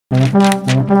Mama,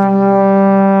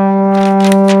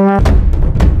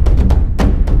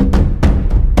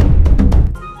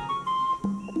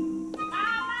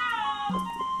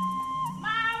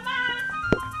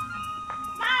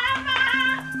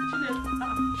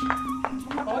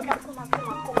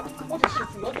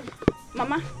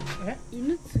 you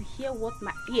need to hear what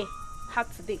my ear had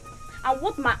today and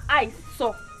what my eyes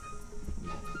saw.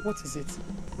 What is it?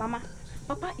 Mama,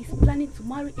 Papa is planning to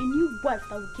marry a new wife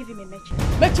that will give him a mechi.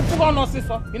 Mechi Pugono,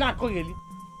 sister. You're not calling.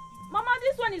 Mama,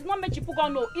 this one is not Mechi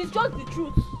Pugono. It's just the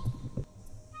truth.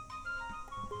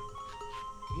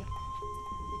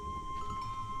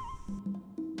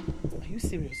 Are you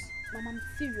serious? Mama, I'm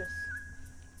serious.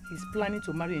 He's planning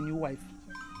to marry a new wife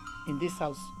in this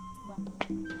house.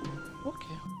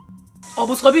 Okay.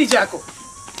 Obuskobi Jako.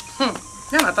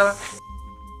 Yanatawa.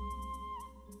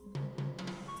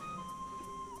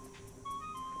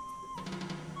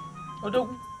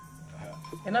 Odogu.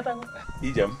 Enatago.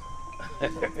 Ijem.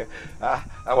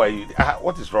 How are you?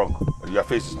 What is wrong? Your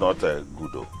face is not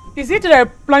good though. Is it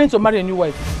that planning to marry a new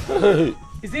wife?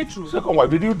 Is it true? Second wife,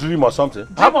 did you dream or something?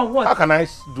 Dream of what? How can I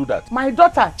do that? My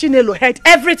daughter, Chinelo, heard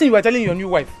everything you were telling your new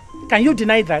wife. Can you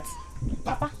deny that?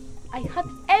 Papa, I heard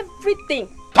everything.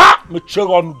 Ha! Me check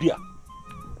on dear.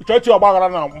 You try to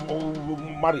about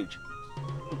marriage.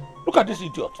 Look at this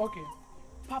idiot. Okay.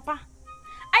 Papa,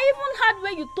 I even heard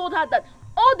when you told her that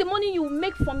all the money you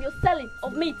make from your selling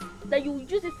of meat, that you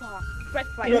use it for her bread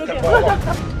fry.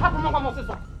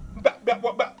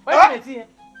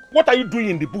 What are you doing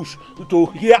in the bush to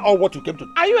hear all what you came to?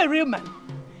 Are you a real man?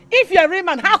 If you're a real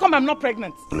man, how come I'm not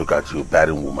pregnant? Look at you,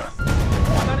 barren woman.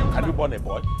 Have you born a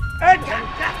boy?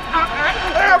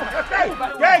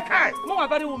 More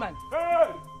barren woman.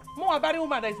 More barren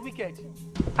woman that is wicked.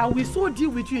 I will so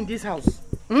deal with you in this house.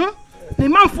 The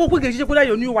man folk will get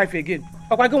your new wife again.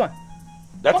 Okay, go on.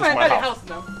 That is my house.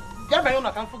 Now.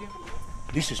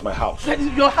 This is my house. That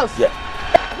is your house? Yeah.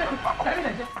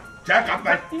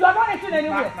 You are not entering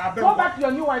anywhere. Go back to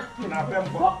your new wife's place.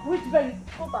 Go, which bed?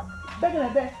 Go back. Beg in the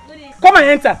bed. Come and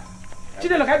enter.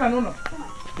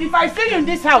 If I see you in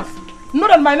this house, know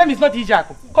that my name is not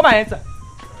Ijaku. Come and enter.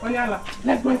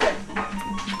 Let's go inside.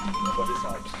 Nobody's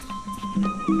house.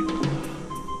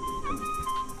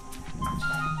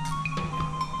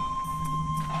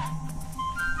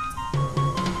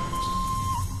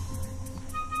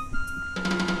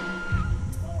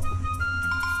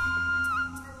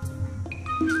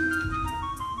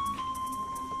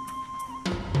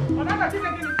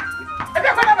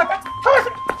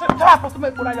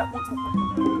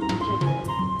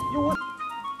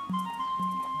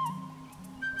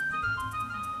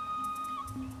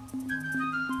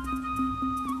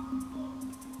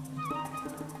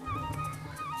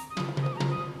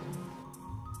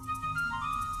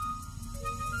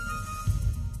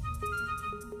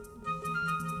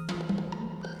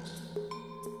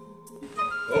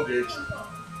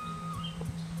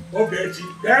 Okay,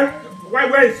 then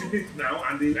where is it now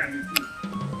and the food?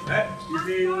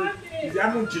 Is the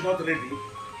amunchi not ready?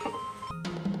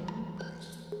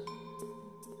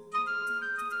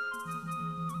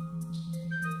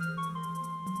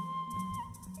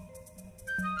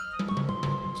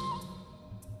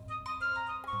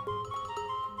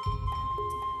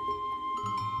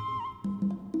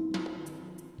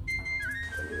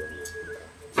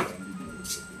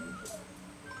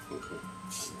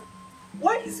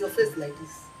 Why is your face like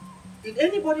this? Did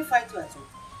anybody fight you at all?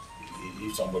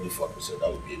 If somebody fought me, so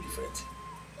that would be a different.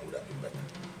 That would have been better.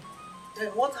 Then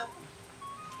what happened?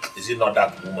 Is it not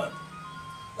that woman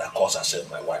that calls herself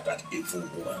my wife, that evil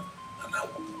woman, and her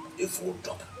evil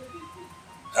daughter?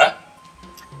 Huh?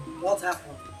 What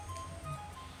happened?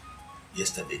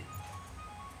 Yesterday,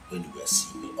 when you were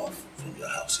seeing me off from your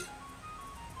house here,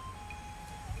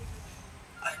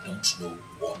 I don't know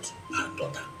what her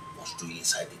daughter was doing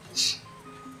inside the bush.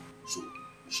 So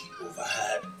she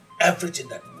overheard everything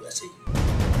that we were saying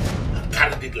and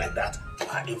carried it like that to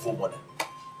her evil mother.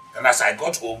 And as I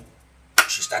got home,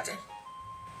 she started.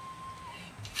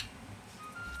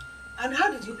 And how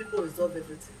did you people resolve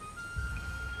everything?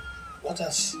 What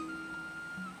else?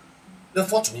 They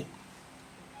fought me.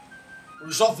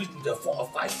 Resolved it with a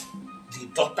fight. The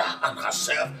daughter and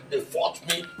herself, they fought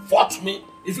me.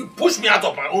 If you push me out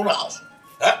of my own house,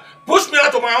 push me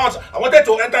out of my house. I wanted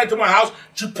to enter into my house.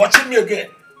 She pursued me again.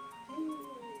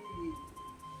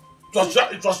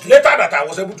 It was later that I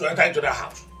was able to enter into the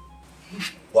house.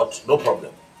 But no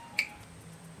problem.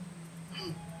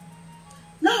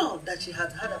 Now that she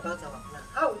had heard about our plan,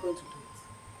 how are we going to do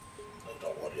it? No,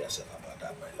 don't worry yourself about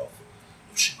that, my love.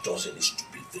 If she does any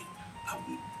stupid thing, I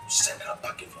will send her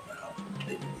back in from my house.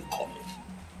 Then we will come in.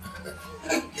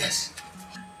 Yes.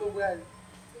 Oh, well,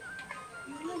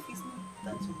 your life is not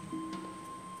that way.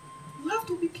 You have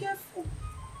to be careful,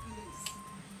 please.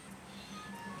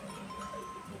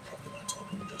 No problem at all.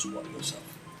 Don't just worry yourself.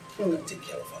 You can take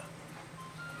care of her.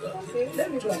 Okay, let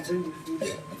me go and bring the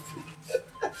food.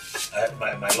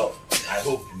 My love, I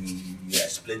hope you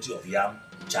has plenty of yam,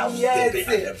 chow, Yes,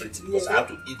 baby, and everything. Because I have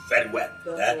to eat very well.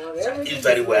 Don't So I worry, eat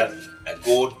very well. I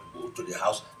go to the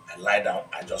house, I lie down,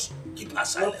 I just keep her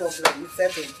silent. No problem, it's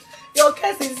settled. Your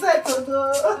case is settled,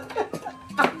 though.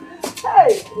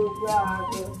 Hey, oh,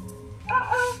 brother.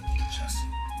 Just.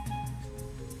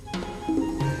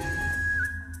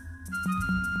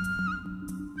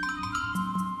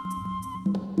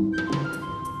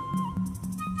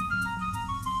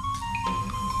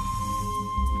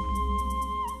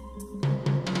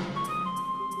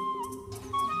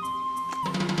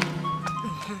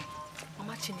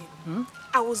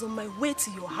 I was on my way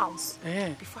to your house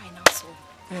before I now saw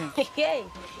you. Hey,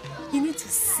 you need to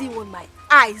see what my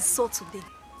eyes saw today.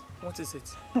 What is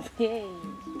it? Hey,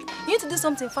 you need to do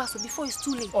something faster before it's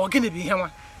too late. Oh, can it be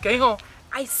here? Can you?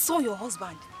 I saw your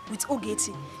husband with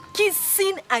Ogechi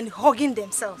kissing and hugging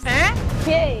themselves.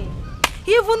 Hey,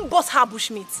 he even bought her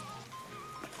bushmeat.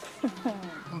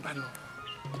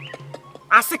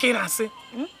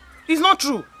 It's not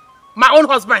true. My own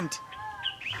husband.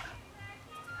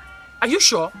 Are you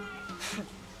sure?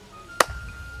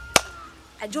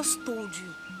 I just told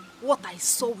you what I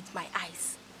saw with my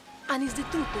eyes. And it's the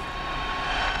truth.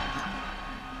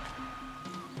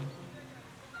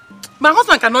 My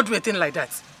husband cannot do a thing like that.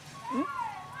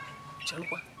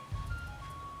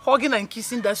 Hugging and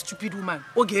kissing that stupid woman,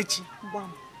 Ogechi,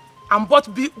 and bought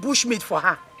bushmeat for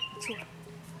her.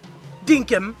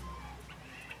 Dinkem.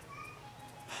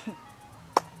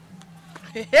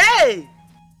 Hey!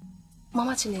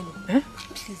 Mama Chinelo,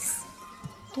 please,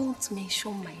 don't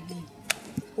mention my name.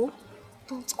 Oh,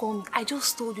 don't call me. I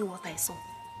just told you what I saw.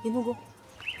 You know, go.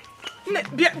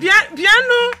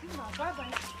 Piano!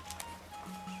 Bye-bye.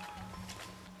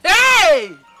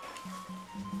 Hey!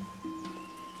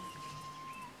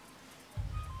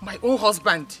 My own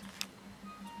husband.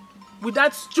 With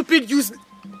that stupid use.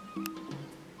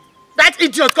 That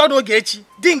idiot called Ogechi.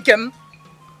 Dinkem.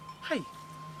 Hi.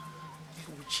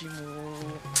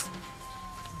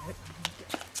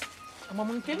 You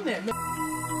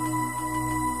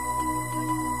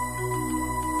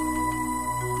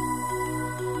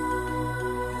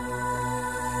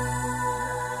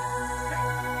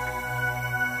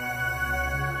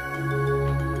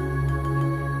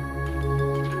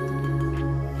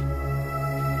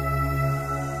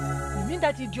mean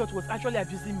that idiot was actually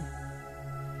abusing me?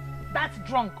 That's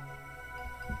drunk.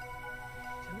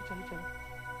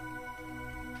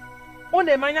 On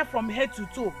a mania from head to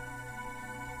toe.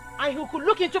 And he could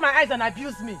look into my eyes and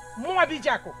abuse me. Moabi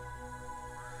Jacko.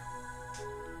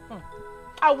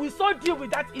 I will so deal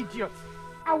with that idiot.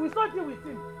 I will so deal with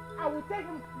him. I will tell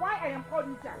him why I am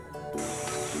called Jacko.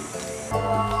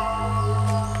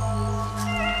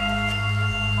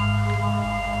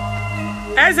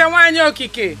 Eze wanyo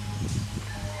okike.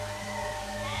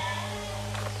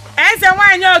 Eze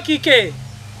wanyo okike.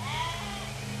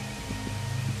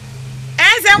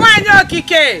 Eze wanyo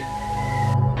okike.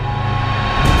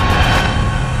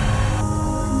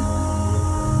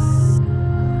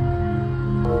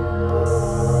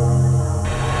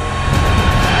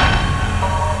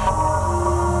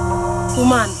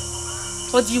 Woman,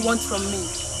 what do you want from me?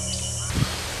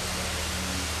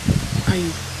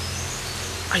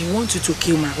 I want you to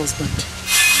kill my husband.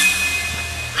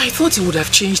 I thought he would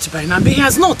have changed by now, but he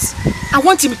has not. I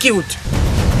want him killed.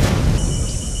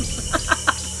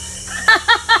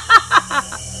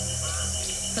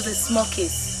 That's a small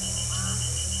case.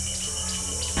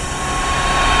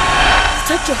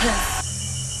 Stretch your hands.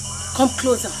 Come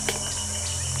closer.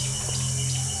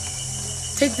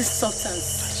 Take this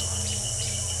substance.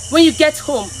 When you get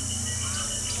home,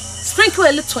 sprinkle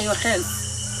a little on your hands.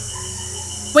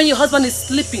 When your husband is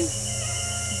sleeping,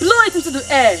 blow it into the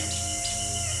air.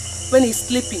 When he's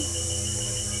sleeping,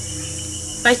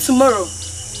 by tomorrow,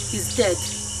 he's dead.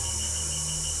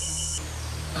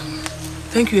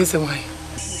 Thank you, Ezewai.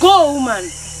 Go, woman.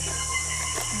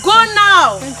 Go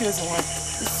now. Thank you, Ezewai.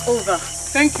 It's over.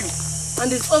 Thank you.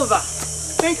 And it's over.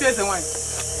 Thank you, Ezewai.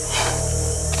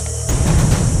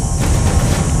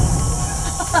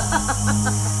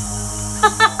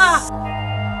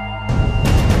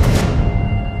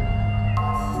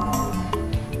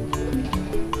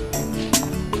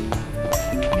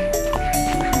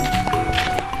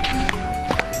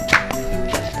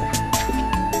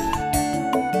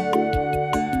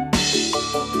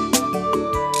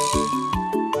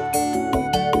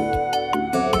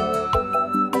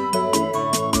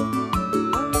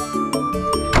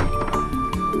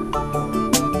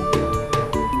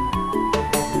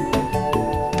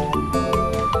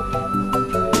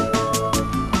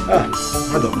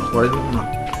 for it.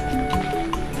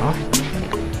 Huh?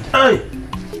 Hey!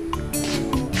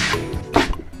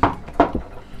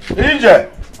 Ninja!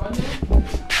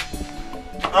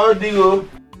 How do you?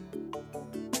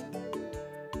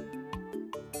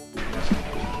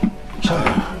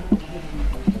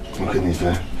 Okay,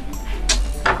 Nife.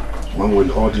 When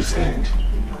will all this end?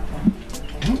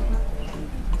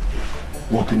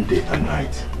 Working day and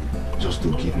night just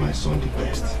to give my son the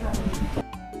best.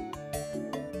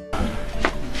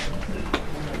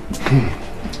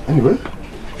 Anyway,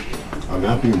 I'm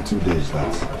happy in 2 days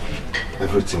that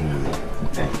everything will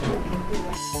end.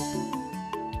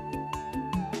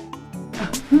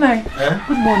 Nai,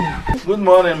 good morning. Good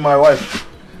morning, my wife.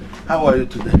 How are you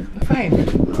today? Fine.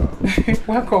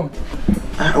 Welcome.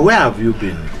 Where have you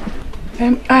been?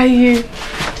 I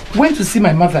went to see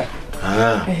my mother.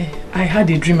 Ah. I had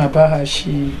a dream about her.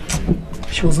 She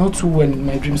was not too well in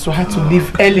my dream, so I had to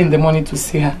leave early in the morning to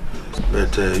see her.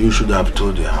 But you should have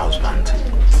told your husband.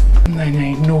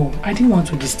 Nai, no. I didn't want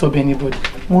to disturb anybody.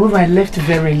 Moreover, I left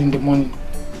very early in the morning.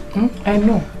 I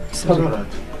know. Sorry.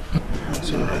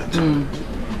 It's alright. It's alright.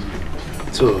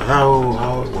 So,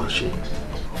 how was she?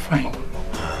 Fine.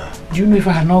 Do you know if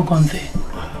I had not gone there,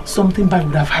 something bad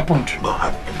would have happened?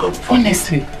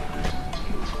 Honestly.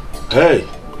 Hey,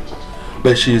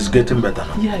 but she is getting better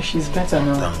now. Yeah, she's better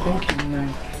now. Thank you, Nai.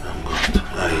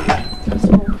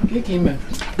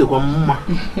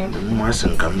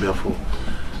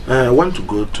 I want to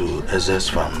go to Eze's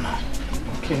farm now.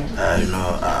 Okay. You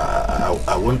know,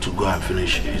 I want to go and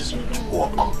finish his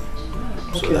work.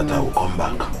 So Okay, that I will come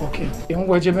back. Okay. Okay.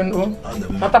 Oh.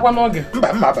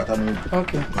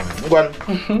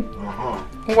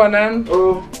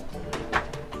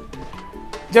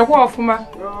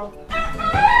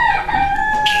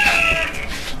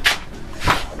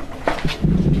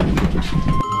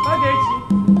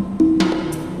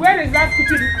 Where is that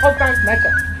stupid husband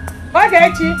snatcher?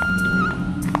 Ogechi!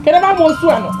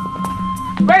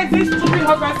 Where is this stupid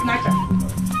husband snatcher?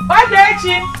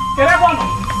 Ogechi!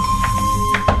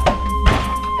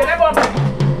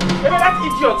 That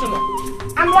idiot, you know.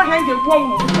 I'm not hanging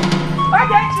one.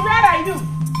 Ogechi, where are you?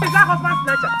 Where is that husband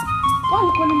snatcher? Why are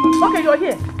you calling me? Okay, you're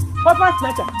here. Husband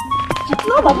snatcher.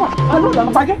 No, Baba. I know them.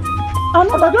 Apage. I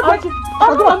know them. Ogechi.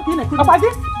 I know them. Apage.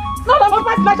 No, no,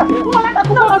 husband snatcher. You are like a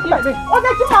cool house like me.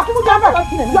 Ogechi,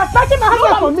 you are snatching my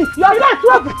husband from me. You are like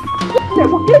trouble.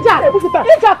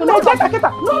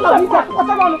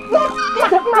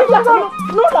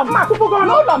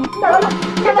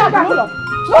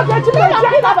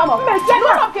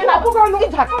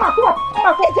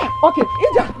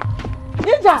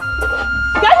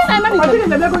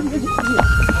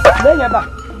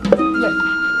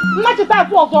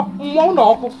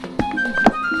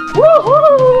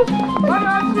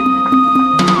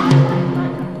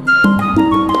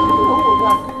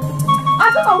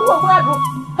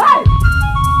 Hey!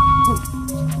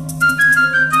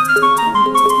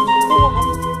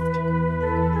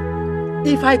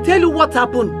 If I tell you what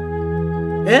happened,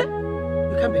 you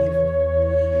can't believe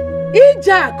me.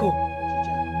 Ijako,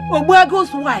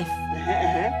 Ogbuago's wife,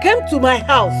 came to my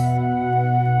house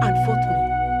and fought me.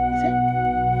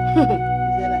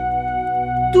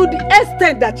 To the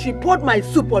extent that she poured my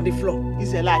soup on the floor.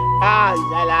 It's a lie.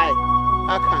 It's a lie.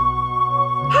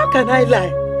 How can I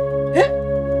lie?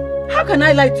 How can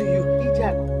I lie to you?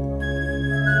 Ijako,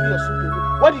 your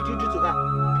soup. What did you do to her?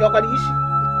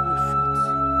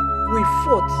 We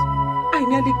fought. I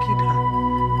nearly killed her.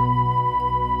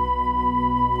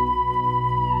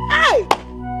 Hey!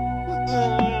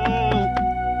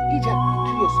 Ija,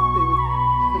 do your soup away.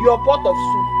 Your pot of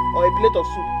soup or a plate of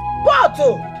soup. Pot!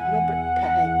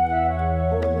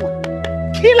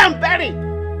 Kill and bury.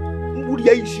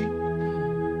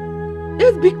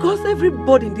 It's because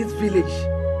everybody in this village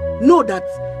know that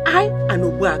I and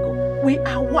Ogbuago, we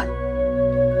are one.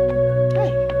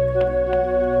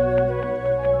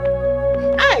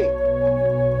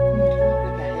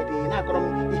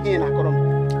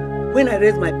 When I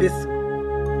raised my base,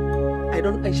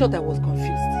 in short, I was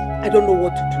confused. I don't know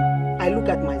what to do. I look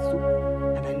at my soup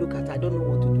and I look at her. I don't know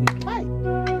what to do. Why?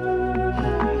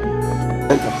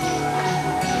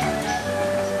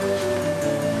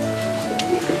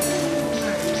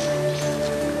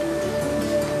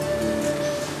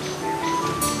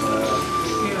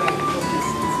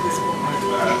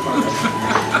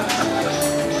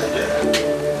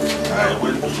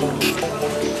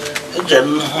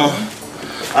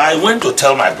 I went to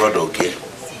tell my brother, okay,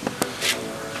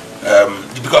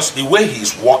 because the way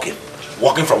he's walking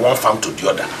from one farm to the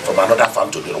other, from another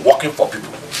farm to the other, working for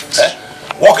people,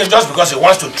 working just because he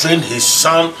wants to train his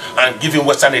son and give him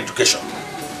Western education.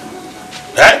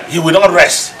 He will not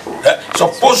rest.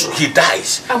 Suppose he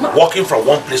dies, walking from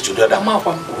one place to the other.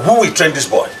 Who will train this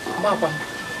boy?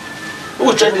 Who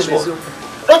will train this boy?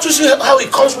 Don't you see how he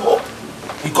comes home?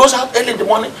 He goes out early in the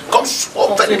morning, comes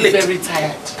home very late. Very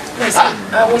tired. Yes,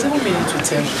 I was even meaning to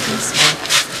tell you this.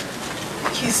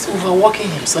 He's overworking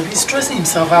himself. He's stressing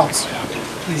himself out.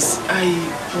 Please, I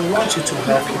want you to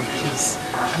help him, please.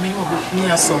 I mean, he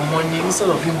has some money. Instead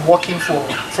of him working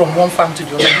from one farm to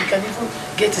the other, he can even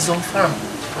get his own farm.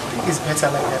 I think it's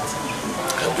better like that.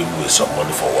 Help him with some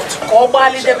money for what?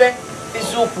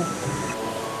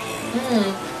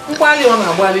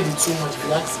 Too much,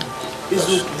 relax him.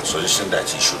 So you think that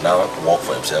he should now work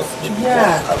for himself, maybe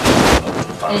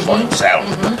for himself.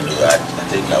 I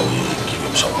think I will give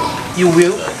him some money. You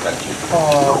will? Thank you.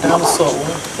 Oh, that's so.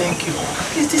 Thank you.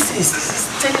 Please, this is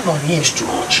telling on him. It's too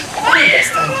much. I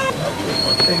understand. I'll give him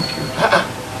money. Thank you.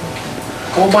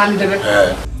 Go back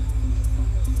there.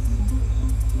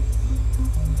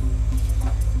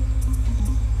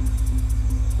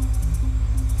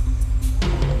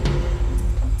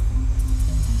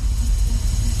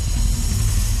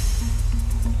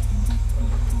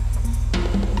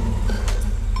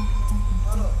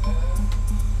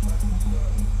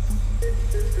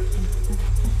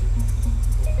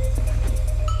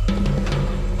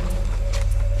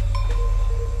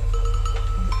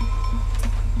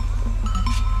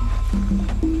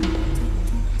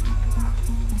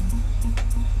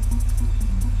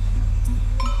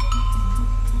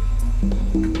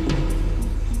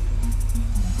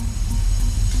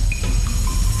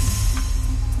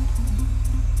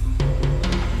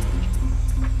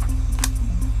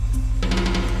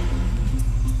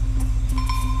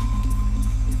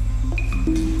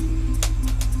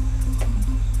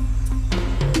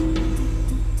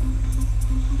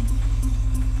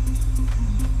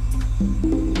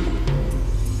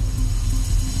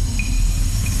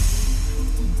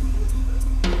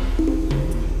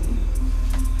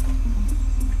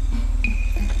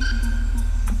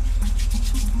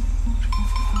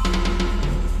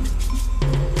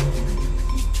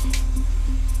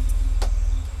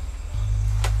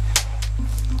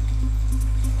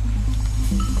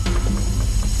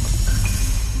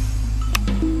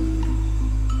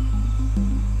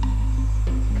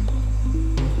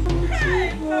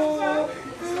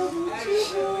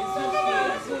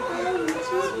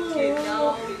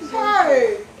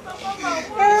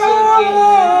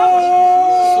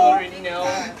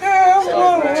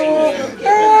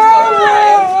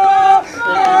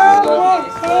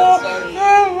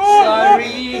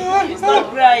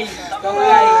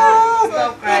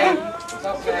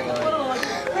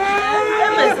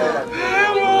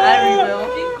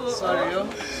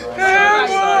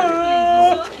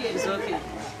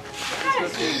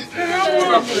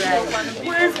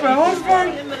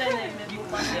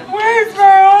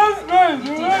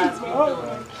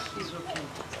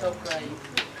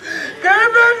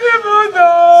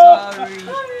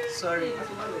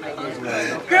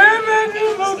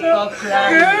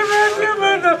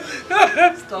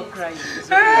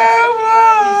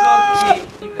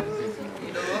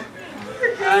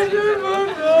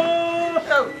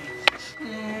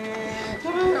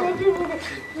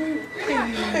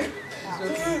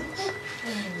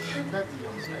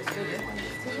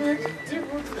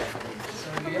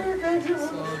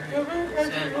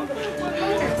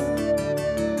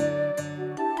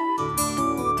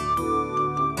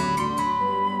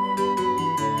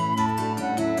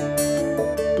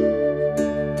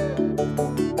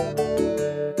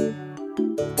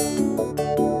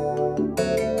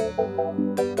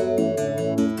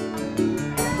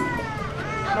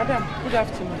 Madam, good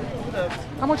afternoon. Good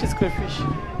afternoon. How much is crayfish?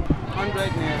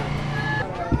 100 naira.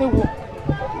 Hey, what?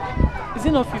 Is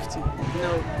it not 50? No.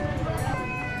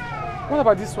 What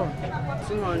about this one?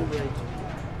 200.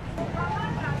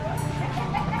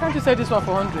 Can't you sell this one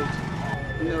for 100?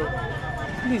 No.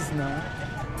 Please now.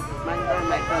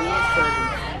 Madam, I cannot sell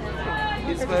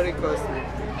it. It's very costly.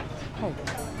 Oh.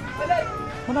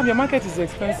 Madam, your market is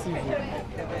expensive.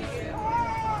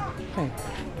 Hey.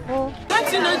 Oh.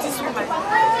 Don't you know this woman?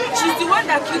 She's the one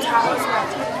that killed her husband.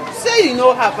 Say you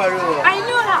know her very well. I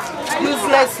know her.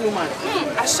 Useless woman.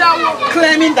 Ashawo.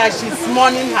 Claiming that she's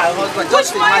mourning her husband.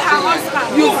 Which mourning her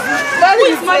husband? You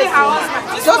Who is mourning her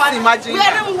husband? This just one, imagine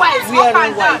wearing white, up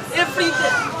and down, every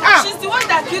day. She's the one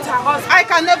that killed her husband. I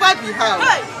can never be her.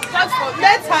 Hey, that's for me.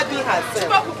 Let her be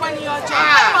herself.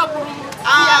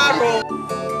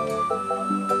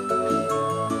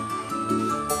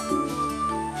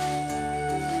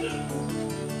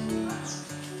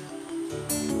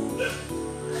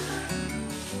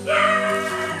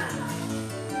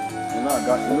 You know, I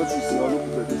got you. Know, you see all the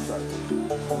people this side.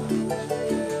 You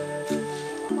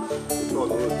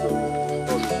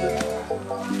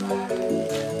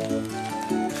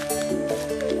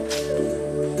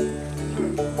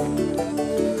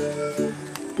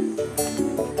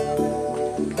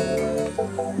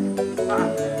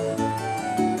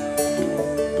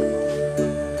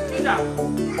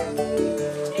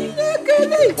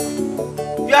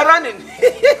are running.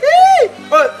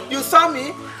 Oh, you saw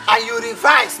me and you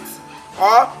revised.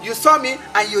 Or you saw me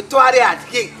and you tore it.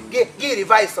 Give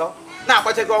revise. Now,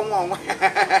 what you go on?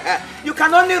 You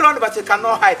can only run, but you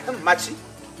cannot hide. Machi.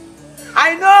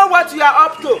 I know what you are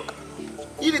up to.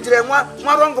 If it's one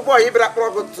wrong boy,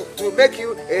 to make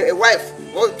you a wife,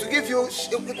 or to give you,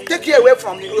 take you away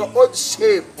from your old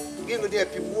shame. Give the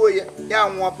people here,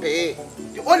 won't pay.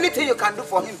 The only thing you can do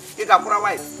for him is a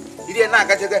wife.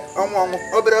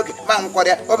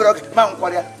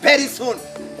 Very soon.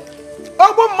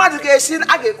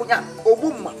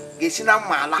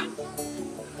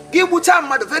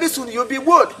 Very soon you'll be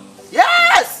wood.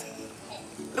 Yes!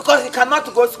 Because you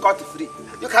cannot go scot-free.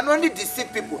 You can only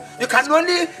deceive people. You can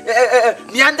only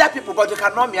meander people, but you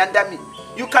cannot meander me.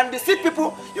 You can deceive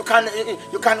people, you can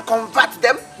convert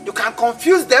them, you can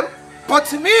confuse them,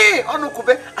 but me,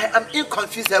 Onukube, I am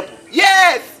inconfusable.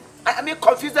 Yes! I am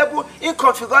inconfusable,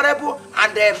 inconfigurable,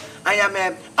 and I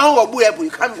am unwobuyable. You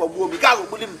can't wobble.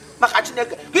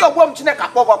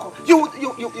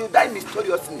 You die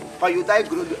mysteriously, or you die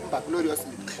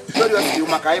gloriously. Gloriously,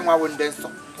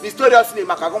 mysteriously,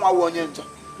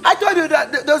 I told you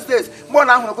that those days, more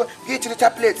now go get to the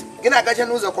plate. Get a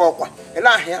gajan user call.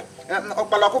 Ela here,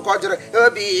 Opalaco Codger,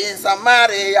 will be in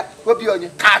Samaria, will be on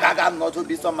your Kagam, not to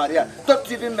be Samaria.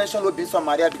 Don't even mention will be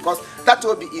Samaria because that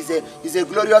obi is a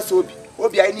glorious obi.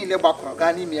 Obi I need a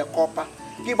bakogani me a copper.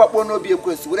 Give up one obi a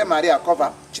quest with a Maria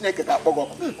cover. Chineka Bogo.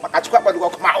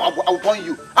 I'll burn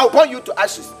you. I'll burn you to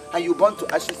ashes, and you burn to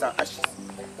ashes and ashes.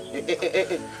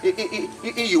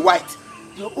 You white.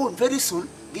 You're old very soon.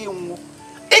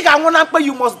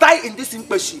 You must die in this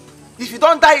ship. If you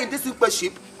don't die in this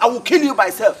ship, I will kill you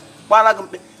myself.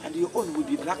 And your own will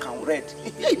be black and red.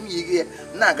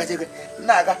 Naga,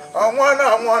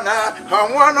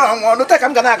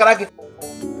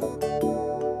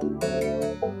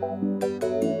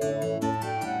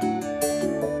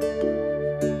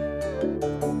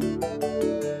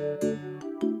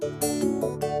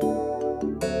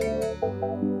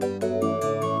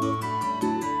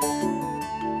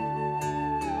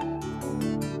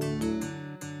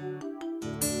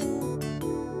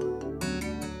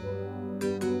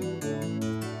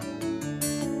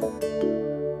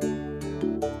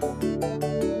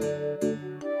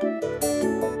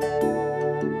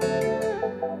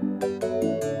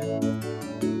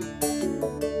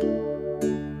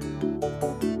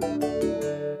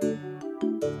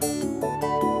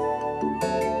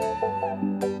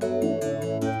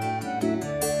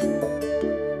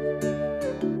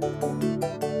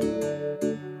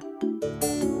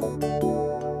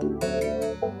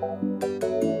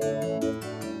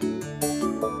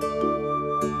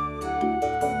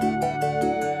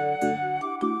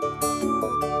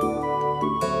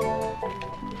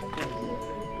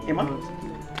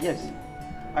 Yes,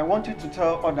 I want you to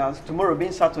tell others tomorrow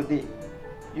being Saturday,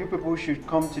 you people should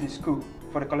come to the school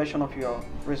for the collection of your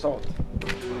result.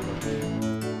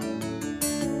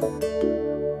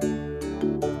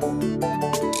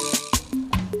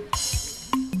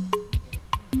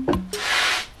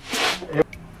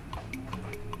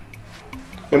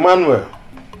 Emmanuel.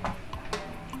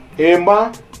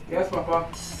 Emma? Yes, Papa.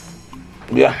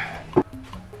 Yeah.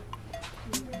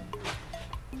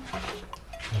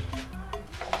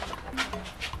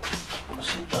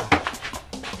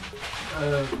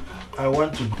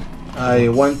 I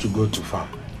want to go to farm.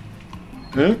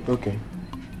 Okay.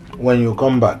 When you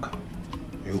come back,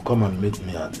 you come and meet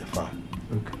me at the farm.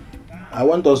 Okay. I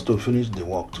want us to finish the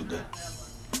work today.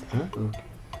 Okay.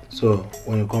 So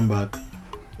when you come back,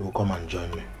 you will come and join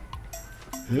me.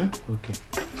 Okay.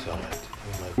 It's alright.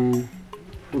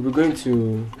 We'll be going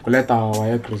to collect our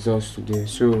WAEC results today,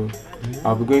 so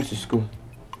I'll be going to school.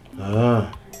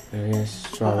 Yes,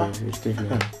 so I'll stay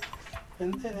here.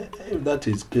 And if that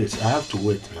is the case, I have to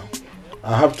wait now.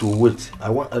 I have to wait.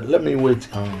 Let me wait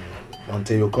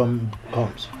until you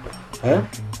comes. Okay.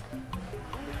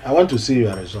 I want to see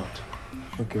your result.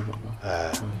 Okay,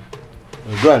 Papa.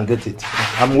 Go and get it.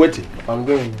 I'm waiting. I'm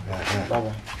going.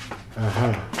 Bye-bye.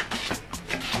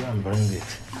 Go and bring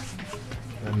it.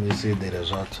 Let me see the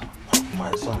result of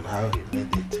my son, how he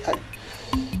made it.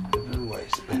 Everyone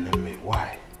is spending me.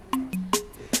 Why?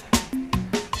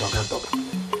 Doga.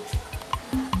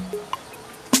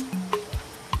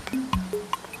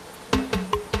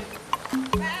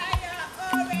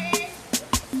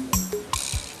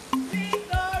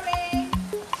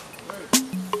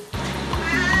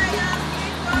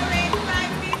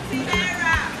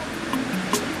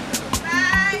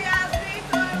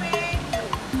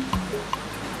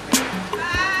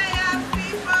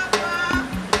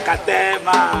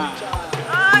 Katema.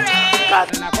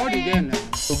 Orange. Call again.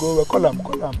 So go call him.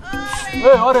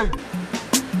 Hey, Orange.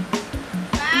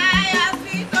 Buy a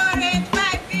sweet orange,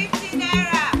 550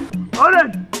 naira.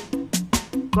 Orange.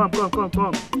 Come.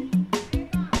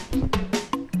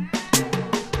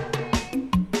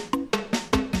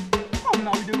 Come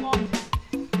now, we do come.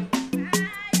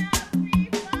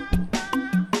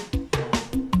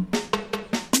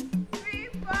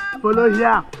 Follow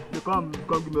here. You come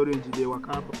give me orange. They walk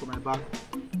up for my back.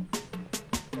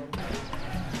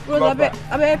 Bro, I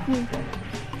beg me.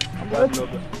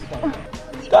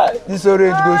 This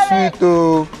orange go sweet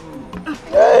oh.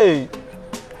 Hey.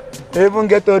 Even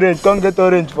get orange, come get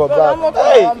orange for back.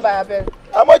 Hey.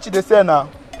 How much they say now?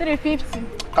 350.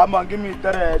 Come on, give me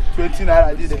 20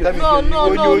 naira. No,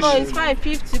 it's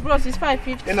 550, bros. It's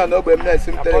 550. No, but I'm not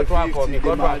saying 350. Got one for me.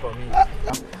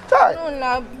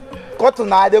 No, cut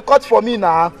now. They cut for me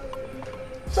now.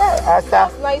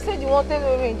 Asa. now you said you wanted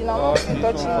orange, now I'm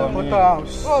not touching you.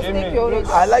 Bros, take your orange.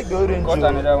 I like the orange. Got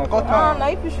another one. Now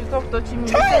you should stop touching me.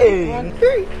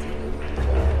 Hey.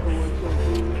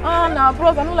 Now,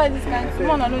 bros, I don't like this kind. Come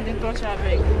on, I know they touch her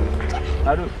bag.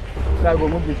 I do. I go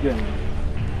move this girl.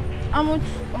 How much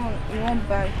you want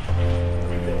buy?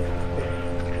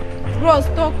 Bros,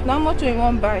 talk. How much you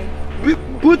want buy?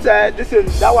 Put this in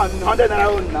that one 100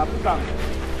 naira on now. Put down.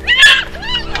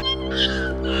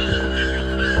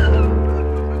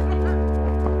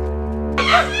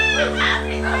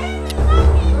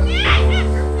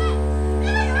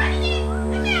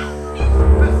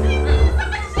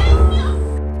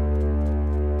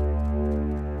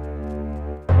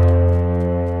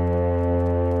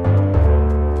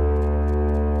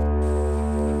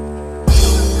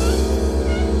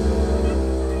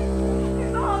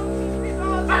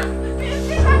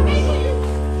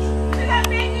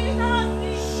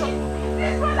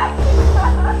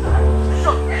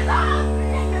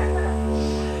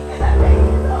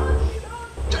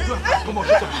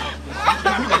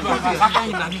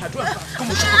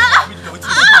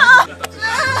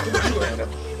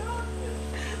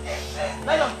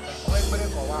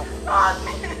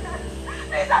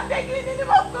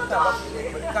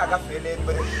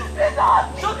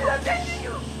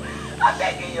 I'm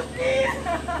begging you, please.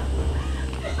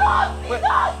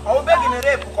 I'm begging a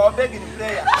rape, I'm begging a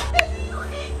prayer.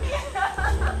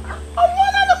 I'm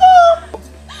one animal.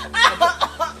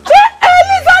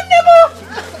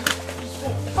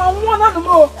 I'm one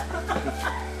animal.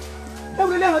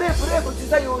 Every little rape, to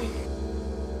say you.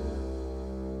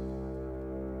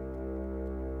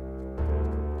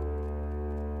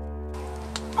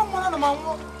 I'm one animal.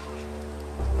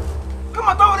 Come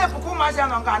on, don't rape, come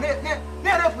on, rape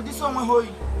this one.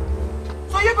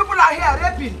 So you people are here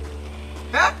raping.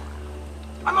 Eh?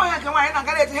 I'm not here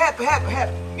to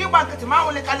help. Give back to my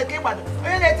only kind of cable.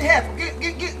 You need to help.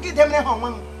 Give them the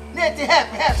home. Need to help.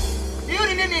 You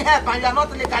really need help and you are not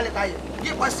the kind.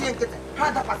 Give us saying,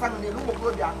 hand up a son in the room of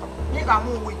Gloria. You can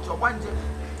move with your one day.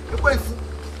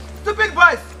 Stupid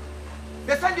boys.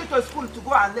 They send you to school to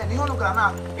go and learn. You don't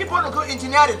know. If you want to go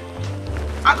engineering,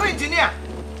 I go engineer.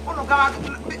 You don't go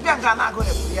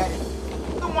engineering.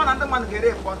 One and the man get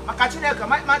it for Macachineka,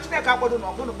 my Machineka would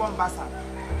not go to Bombassa.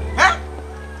 Eh?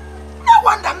 No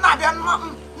wonder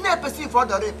I'm never see for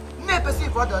the rape. Never see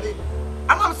for the rape.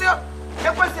 I'm going to say,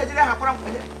 the question did I have from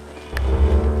it.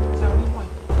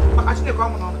 Macachineka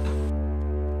coming on.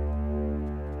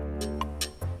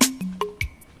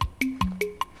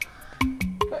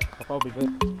 I'll be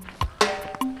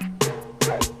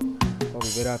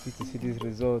very happy to see this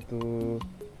result.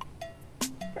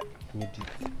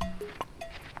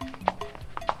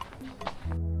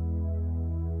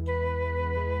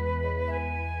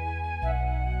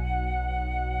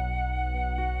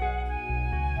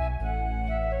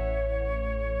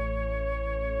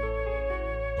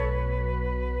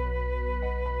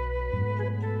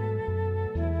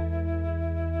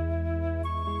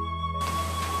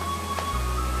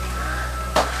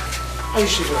 How is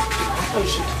she?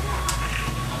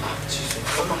 Jesus,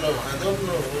 I don't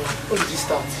know. What did you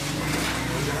start?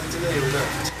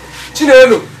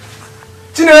 Chinelo!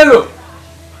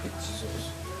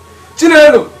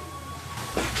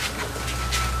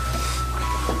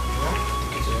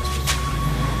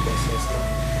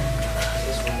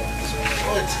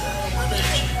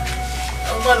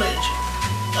 I'll manage.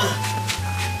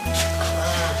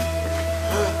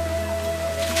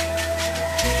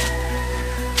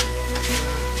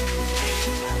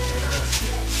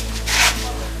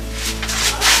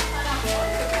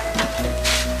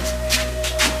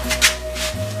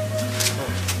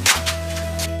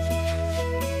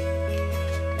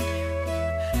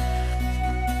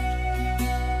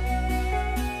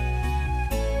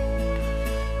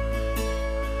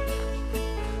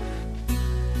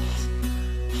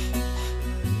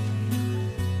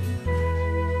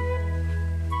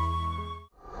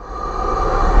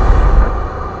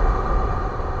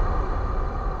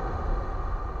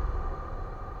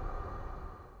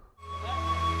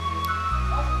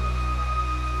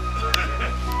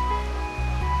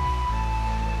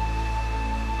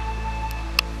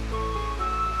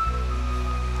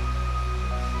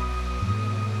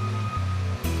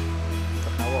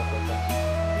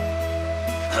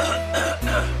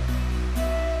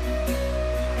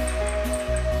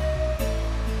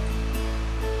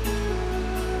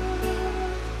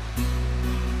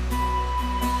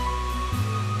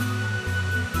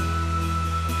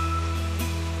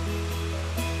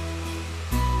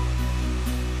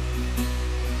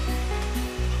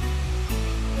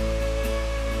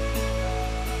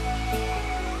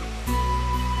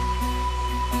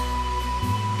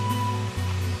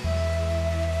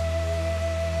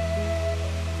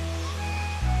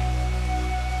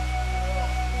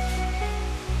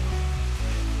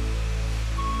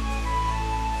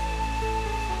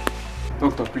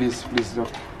 Doctor, please,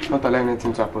 doctor. Not allow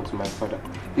anything to happen to my father.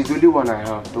 He's the only one I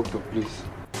have. Doctor, please.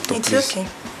 Doctor, it's please. okay.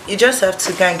 You just have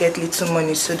to go and get little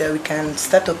money so that we can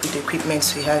start up with the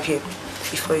equipment we have here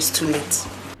before it's too late.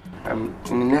 In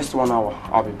the next 1 hour,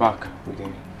 I'll be back with the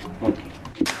money.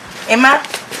 Emma,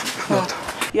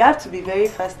 you have to be very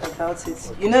fast about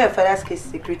it. You know your father's case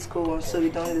is a critical one, so we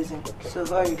don't lose him. So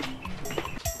hurry.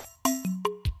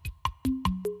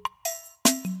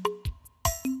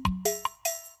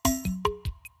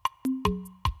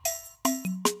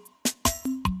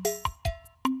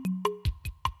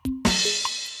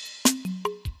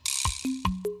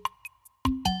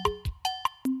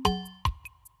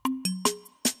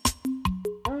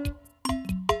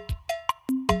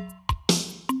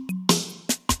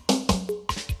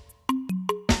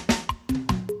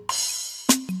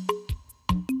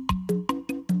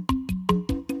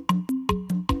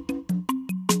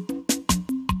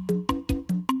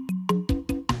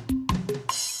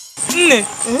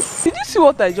 Did you see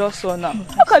what I just saw now?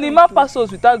 How can the man pass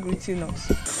us without greeting us?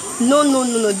 No.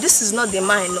 This is not the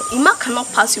man. No. Ima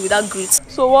cannot pass you without greeting.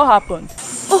 So what happened?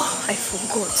 Oh, I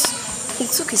forgot. He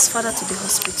took his father to the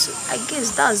hospital. I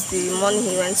guess that's the money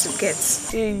he went to get.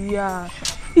 Hey, yeah.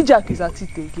 Ijak is at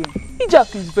it again.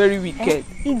 Ijak is very wicked.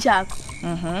 Ijak?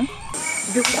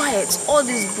 Be quiet. All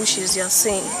these bushes you're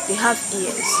saying, they have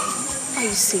ears. What are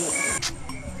you saying?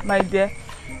 My dear,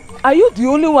 are you the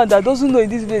only one that doesn't know in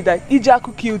this village that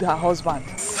Ijaku killed her husband?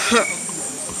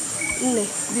 Ne,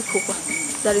 Bikopa,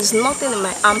 there is nothing in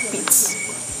my armpits.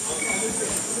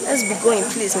 Let's be going,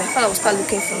 please. My father will start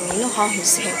looking for me. You know how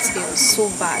his head is so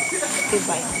bad.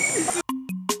 Goodbye.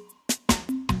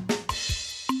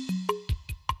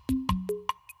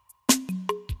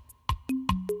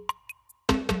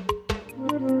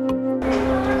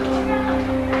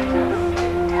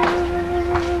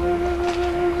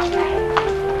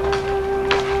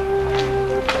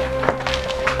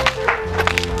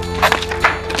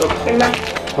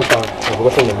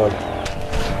 I've the money.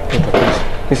 Doctor, please.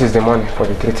 This is the money for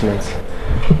the treatment.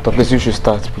 Doctor, please, you should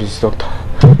start, please, doctor.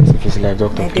 Save his life,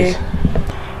 doctor, please.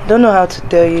 I don't know how to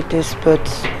tell you this, but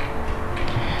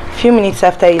a few minutes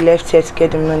after he left here to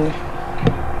get the money,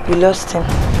 we lost him.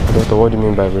 Doctor, what do you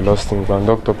mean by we lost him?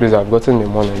 Doctor, please, I've gotten the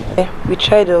money. Yeah, we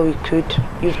tried all we could.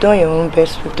 You've done your own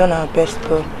best, we've done our best,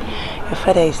 but your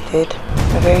father is dead.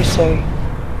 I'm very sorry.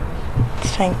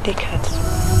 It's fine, take heart.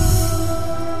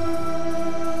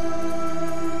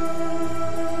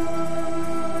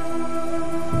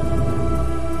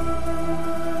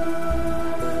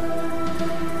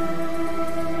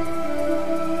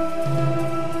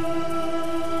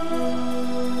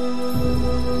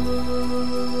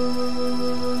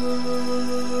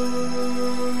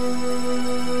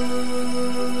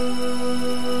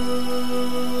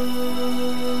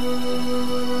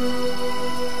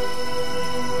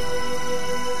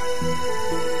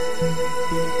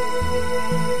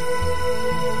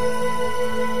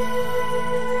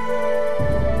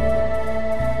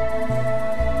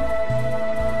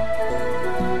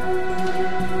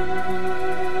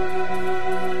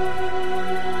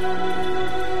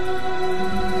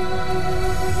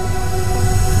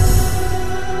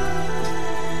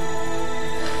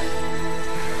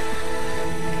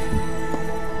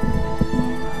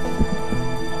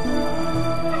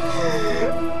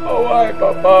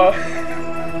 Papa.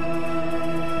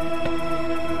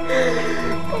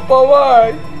 Papa,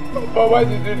 why? Papa, why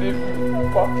did you leave me?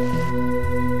 Papa.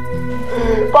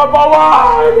 Papa,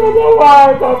 why? Papa, why?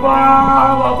 Papa, why?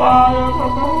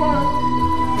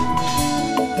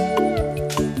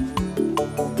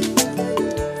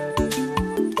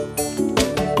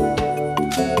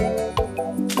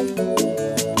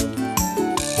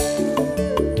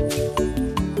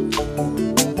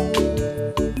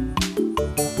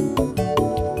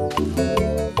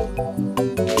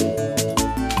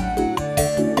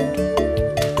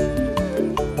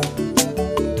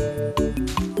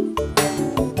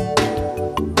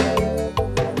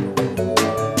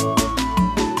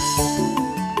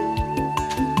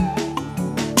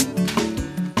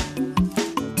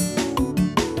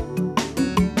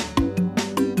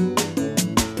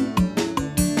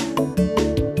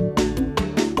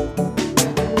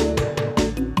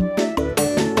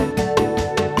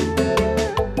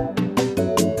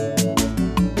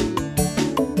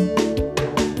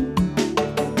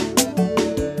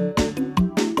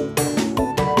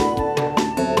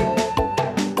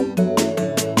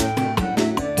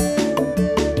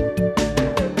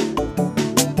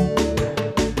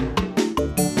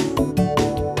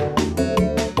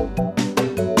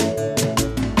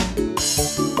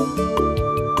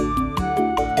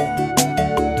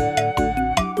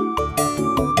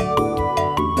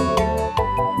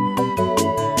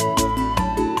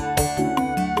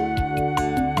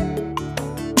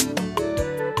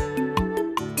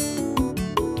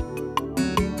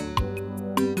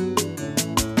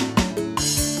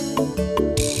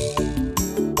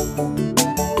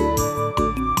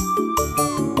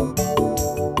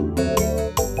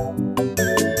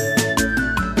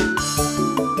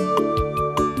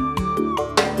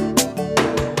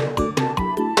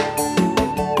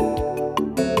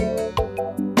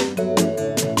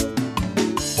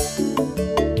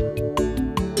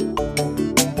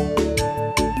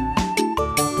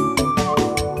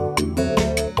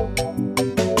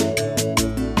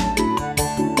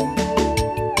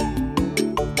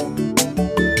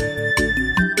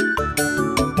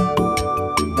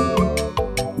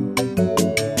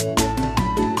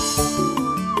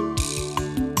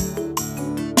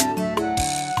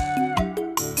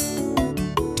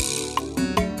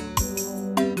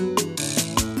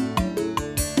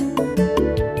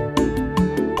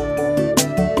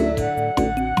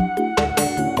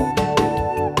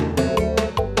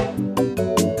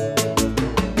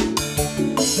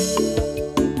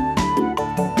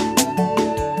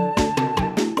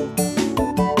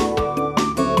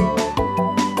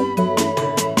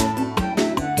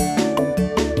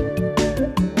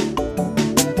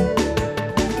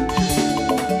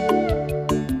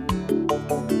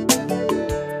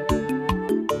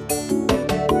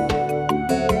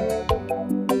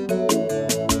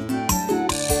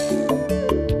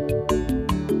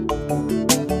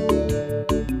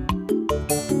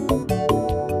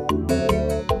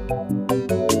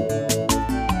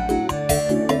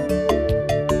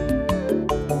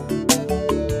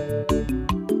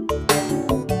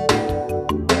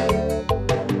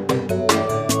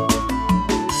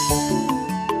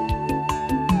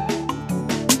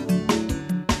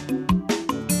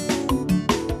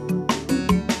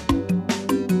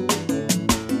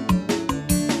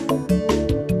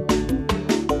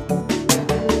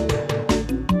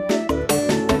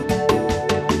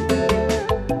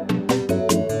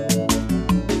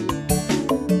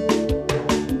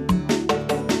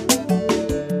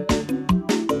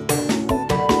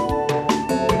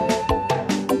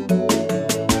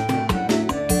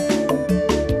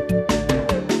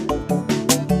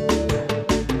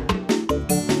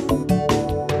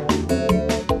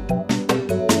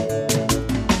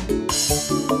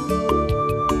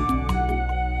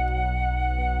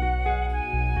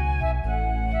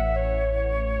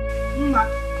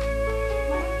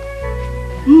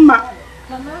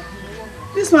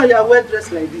 This one you are well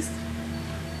dressed like this.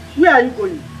 Where are you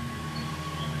going?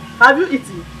 Have you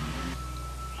eaten?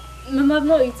 Mama, I've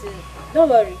not eaten. Don't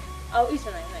worry. I'll eat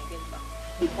when I get back.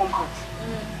 You come out.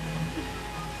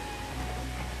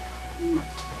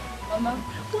 Mama,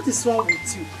 what is wrong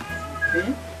with you?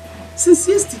 Eh? Since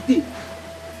yesterday,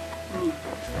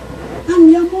 I'm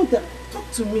your mother. Talk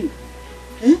to me.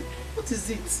 Eh? What is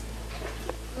it?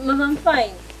 Mama, I'm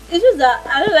fine. It's just that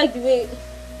I don't like the way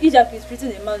Ijak is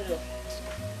treating Emmanuel.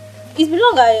 It's been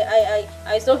long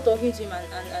I stopped talking to him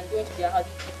and going to their house.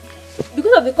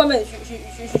 Because of the comments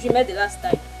she made the last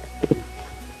time.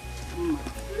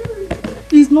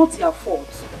 It's not your fault.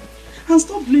 And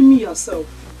stop blaming yourself.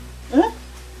 Eh?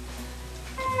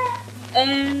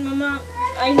 Mama,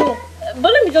 I know.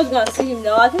 But let me just go and see him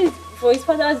now. At least for his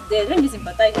father's death, let me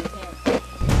sympathize with him.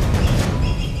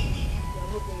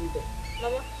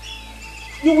 Mama?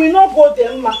 You will not go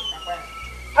there, Ma.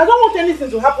 I don't want anything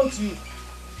to happen to you.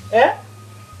 Eh?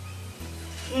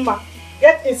 Ma,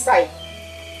 get inside.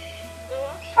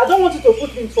 I don't want you to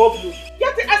put me in trouble.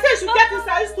 Get in. I said you should get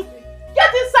inside, stupid.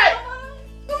 Get inside!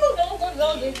 Don't go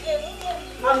down again.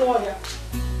 I know ya.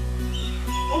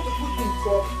 Want to put me in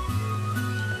trouble.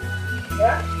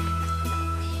 Yeah?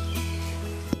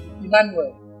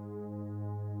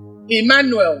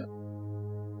 Emmanuel!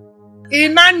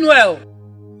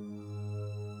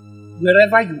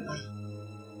 Wherever you are,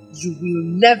 you will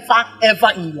never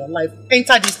ever in your life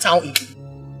enter this town again.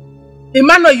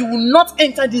 Emmanuel, you will not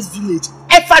enter this village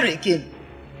ever again.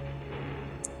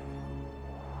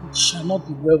 It shall not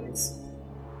be well with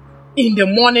you. In the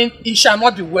morning, it shall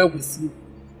not be well with you.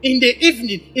 In the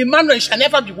evening, Emmanuel, it shall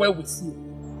never be well with you.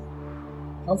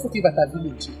 I'm talking about that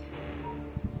village.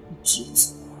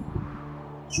 Idiot.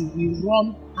 You will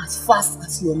run as fast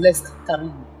as your legs can carry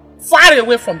you. Far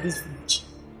away from this village.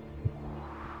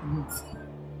 Move.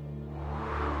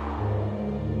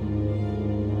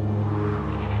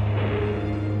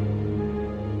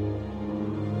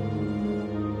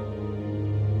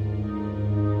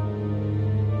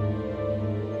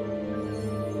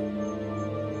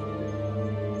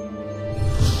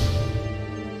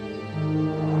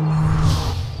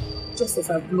 Just as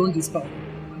I've blown this power,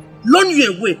 blown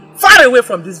you away, far away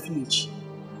from this village.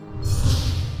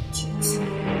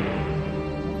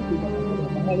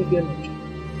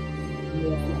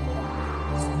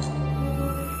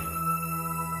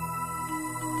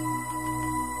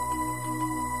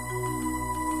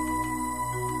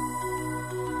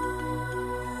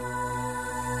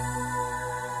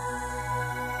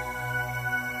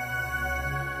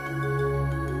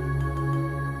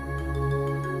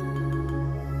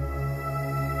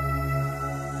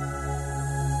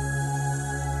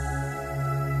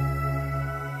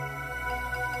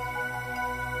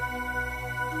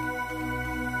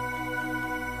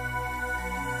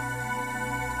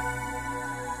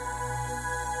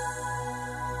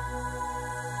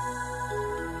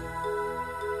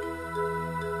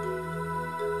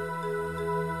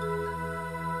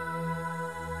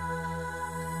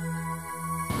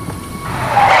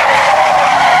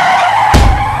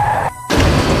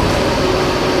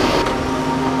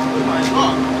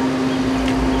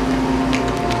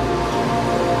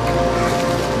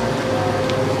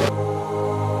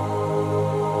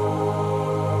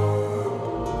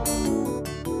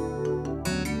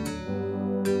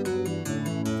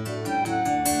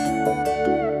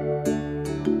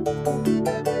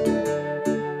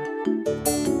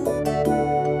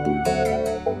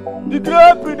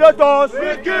 Predators,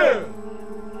 we kill.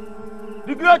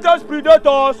 The greatest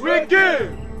predators, we kill.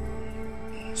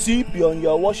 See beyond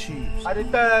your warships. I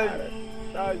tell you,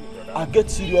 I get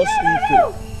serious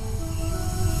info.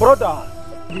 Brother,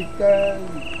 I tell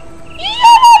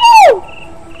you.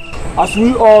 As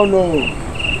we all know,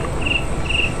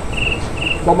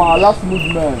 from our last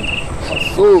movement,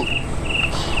 so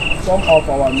some of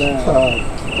our men.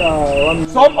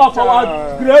 Some of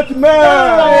our great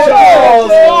men.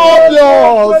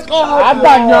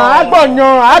 Agbanyo.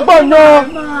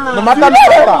 No matter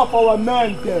what of our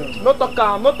men there. no talk.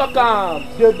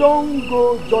 They don't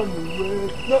go join the way.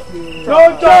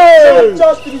 No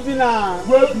just prisoner.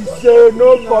 Where we say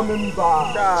no coming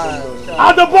back.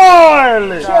 At the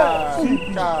boil.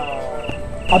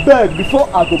 I beg, before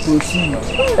I go proceed,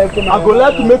 I go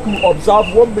like to make you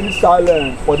observe 1 minute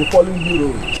silence for the fallen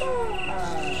heroes.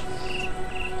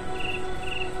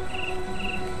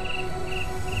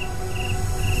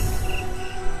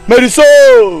 May the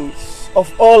souls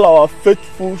of all our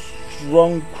faithful,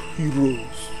 strong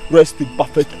heroes rest in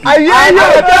perfect peace.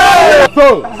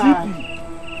 So,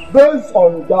 based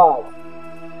on that,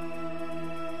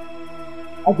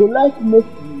 I would like to make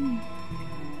you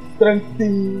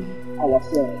strengthen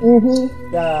ourselves.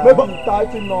 Yeah. Maybe we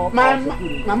tighten up.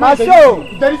 My show.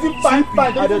 There isn't bad.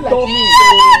 There isn't like me.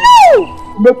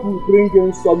 Make we bring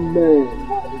in some men.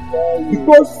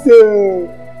 Because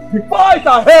the fight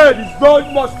ahead is very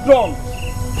much strong.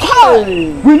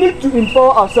 We need to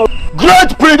empower ourselves.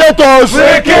 Great predators!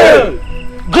 We kill!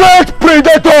 Great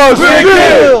predators! We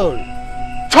kill!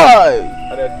 Child!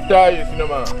 I tell you,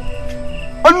 cinema.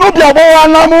 No be about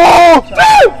Anamo!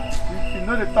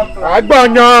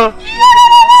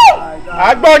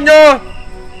 Agbanya!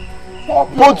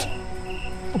 But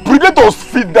predators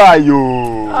fit die,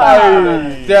 yo.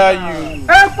 I tell you.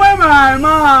 My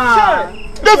man.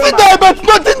 They fit die, but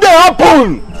nothing dey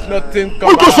happen. Nothing come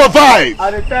we go survive. I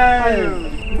tell you.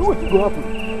 You know what will happen?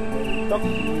 Talk to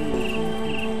me.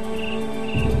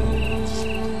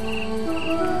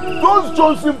 Those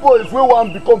Johnson boys wey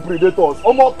wan become predators,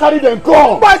 omo carry them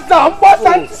come. Basta.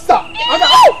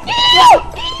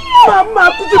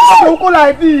 Mama, put it go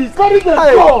like this. Carry them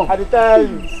come. I tell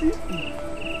you. See.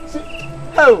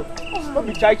 Oh. Don't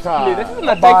be child play. This is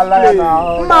not child play.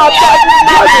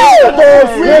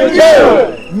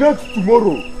 Next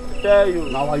tomorrow. Tell you.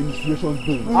 Now our initiation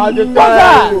day. I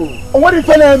tell you. What you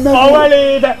tell them?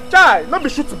 Child, not be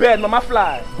shoot to bed, mama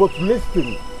fly. But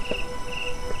listen.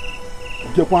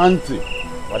 Get one thing.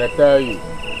 What I tell you.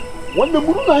 When the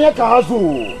muru na ya kahazo.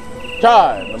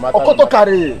 Child, no matter. Okoto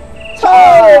carry.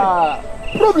 Child.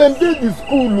 Problem dey the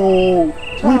school o.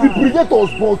 We be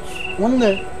predators, but one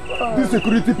day these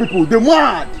security people they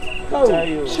mad.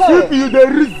 If you the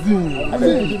reason,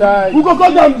 we go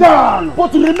cut them down.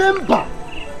 But remember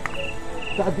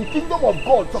that the kingdom of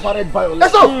God suffered violence.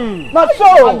 That's all. That's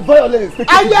all. And violence. I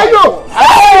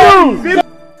hear you.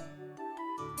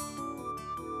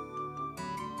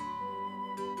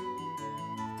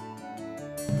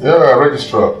 Yeah,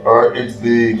 Registrar. It's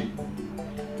the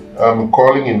I'm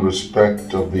calling in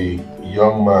respect of the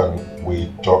young man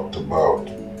we talked about.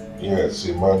 Yes,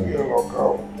 Emmanuel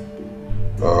Okao.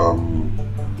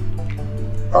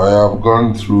 I have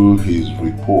gone through his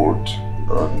report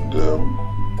and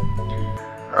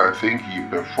I think he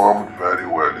performed very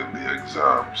well in the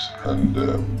exams. And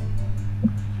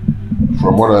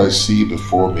from what I see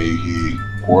before me, he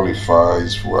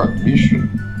qualifies for admission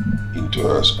into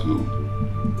our school.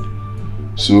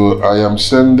 So I am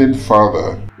sending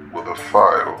father with a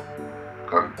file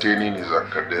containing his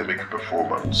academic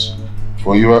performance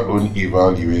for your own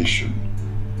evaluation.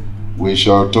 We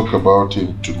shall talk about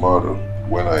him tomorrow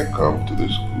when I come to the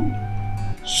school.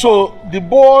 So the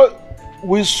boy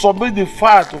will submit the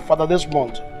file to father this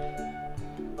month.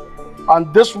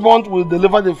 And this month will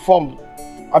deliver the form,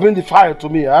 the file to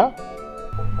me, huh?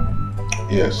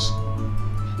 Yes.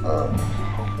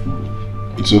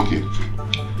 It's okay.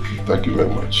 Thank you very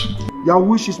much. Your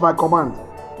wish is my command.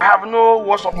 I have no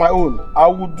words of my own. I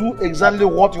will do exactly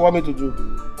what you want me to do.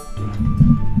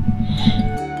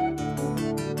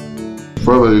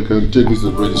 Father, you can take this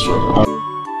to the registrar.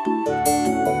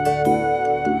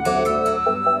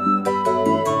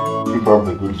 Keep up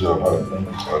the good job.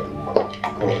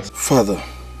 Father,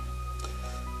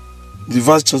 the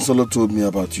Vice Chancellor told me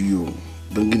about you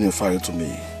bringing a file to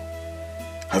me.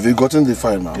 Have you gotten the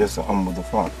file now? Yes, sir. I'm with the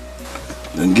phone.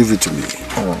 Then give it to me.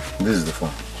 Oh, this is the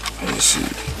phone. I see.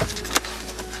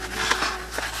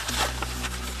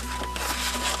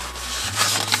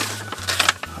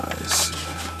 I see.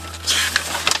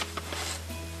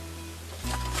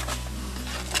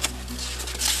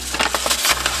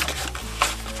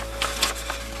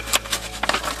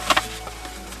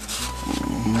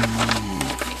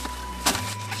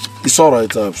 It's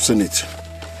alright, I've seen it.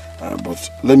 But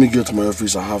let me get to my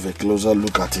office and have a closer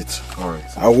look at it. Alright.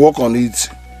 I'll work on it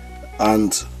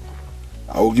and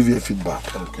I will give you a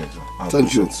feedback. Okay, sir.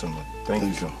 Thank you. So much.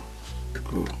 Thank you.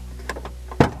 Cool.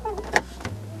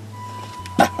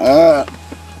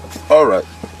 Alright.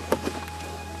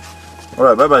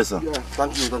 Alright, bye-bye, sir. Yeah,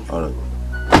 thank you. Alright.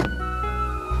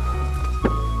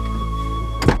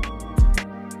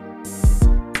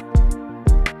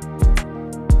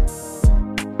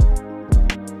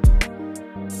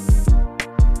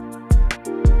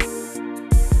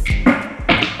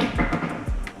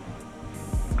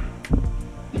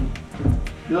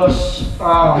 Yes,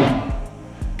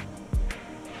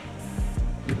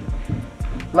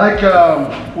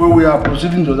 we are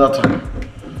proceeding to that time,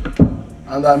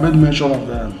 and I made mention of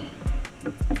the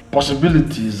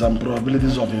possibilities and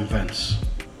probabilities of events.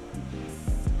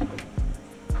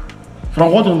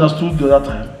 From what I understood the other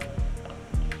time,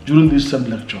 during this same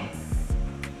lecture,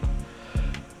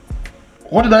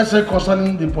 what did I say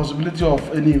concerning the possibility of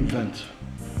any event?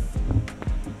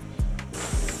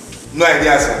 No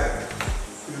idea, sir.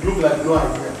 You look like no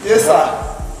idea. Yes, sir.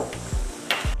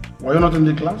 Were you not in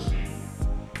the class?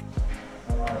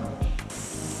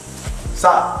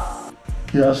 Sir.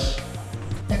 Yes.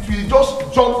 It will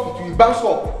just jump, it will bounce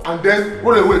up, and then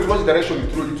roll away towards the direction you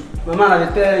throw it to. My man,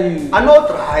 I tell you. I know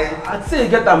try. I'd say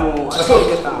get them more. I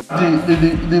say get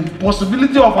them. The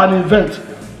possibility of an event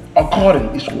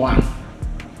occurring is 1.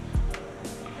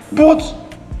 But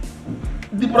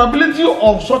the probability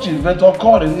of such event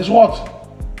occurring is what?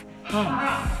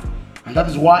 Half. And that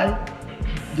is why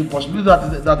the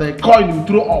possibility that a coin you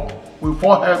throw up will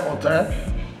fall head or tail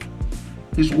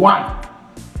is 1.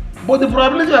 But the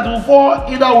probability that it will fall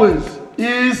either ways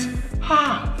is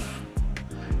half.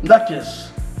 In that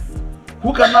case,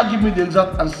 who cannot give me the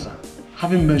exact answer,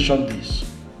 having mentioned this?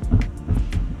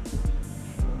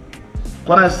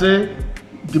 When I say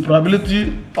the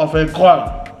probability of a coin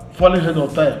falling head or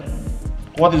tail,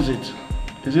 what is it?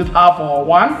 Is it half or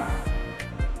 1?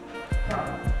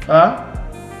 Huh?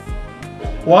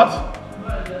 What?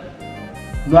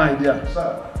 No idea.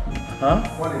 Sir. Huh?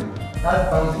 What is it? That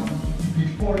bouncing.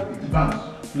 Before it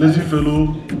bounce. Lazy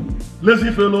fellow.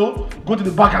 Lazy fellow. Go to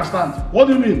the back and stand. What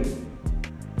do you mean?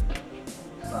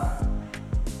 Sir.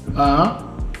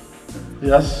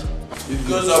 Yes. It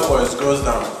goes up or it goes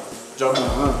down. Jump.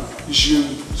 You should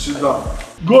sit down.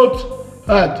 Goat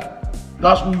head.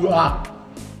 That's who you are.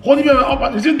 What do you mean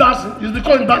up? Is it dancing? Is the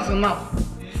coin dancing now?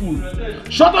 Fool.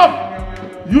 Shut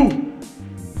up! You.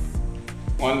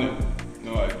 One.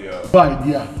 No idea. No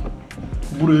idea.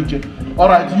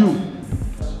 Alright, you.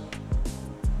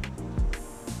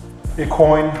 A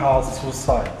coin has 2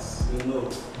 sides,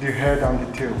 the head and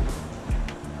the tail.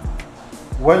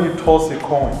 When you toss a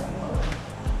coin,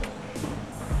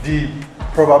 the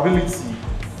probability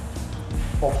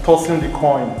of tossing the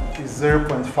coin is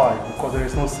 0.5 because there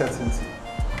is no certainty.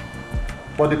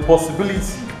 But the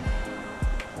possibility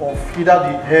of either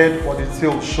the head or the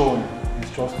tail shown is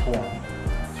just 1.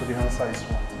 So the answer is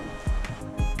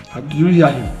 1. Did you hear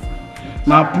him?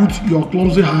 Now put your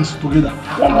clumsy hands together.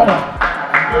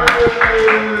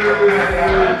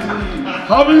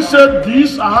 Having said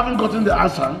this, I haven't gotten the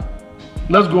answer.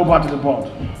 Let's go back to the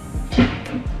board.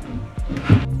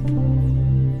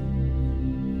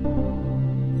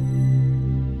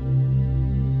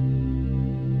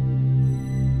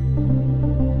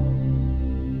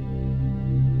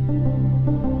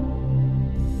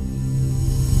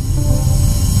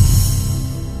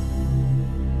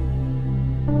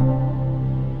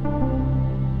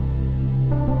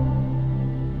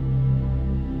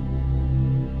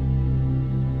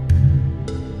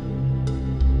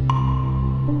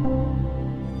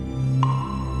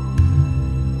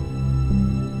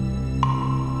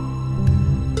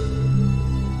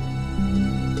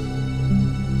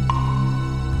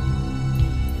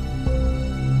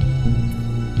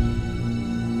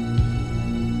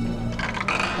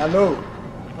 Hello.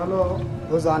 Hello.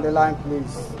 Who's on the line,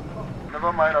 please?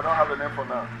 Never mind, I don't have a name for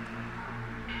now.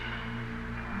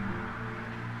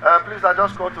 Please, I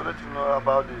just called to let you know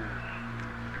about the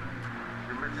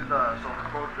meeting that some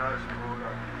court guys hold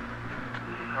at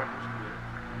campus today.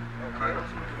 And I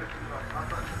just want to let you know that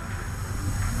after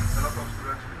a lot of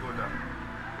students will go there.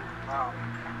 Wow.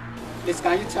 Please,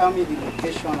 can you tell me the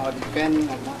location or the venue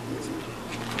of that meeting?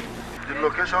 The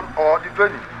location or the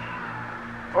venue?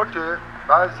 Okay.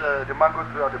 That's the mango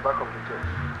tree at the back of the church.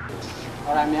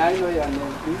 Alright, may I know your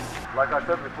name, please? Like I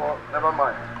said before, never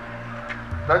mind.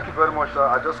 Thank you very much, sir.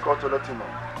 I just called to let you know.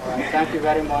 Alright, thank you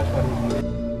very much for the information.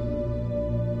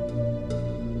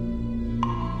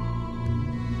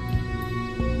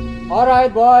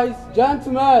 Alright, boys,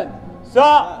 gentlemen.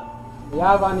 Sir! We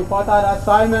have an important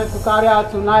assignment to carry out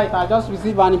tonight. I just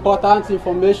received an important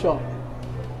information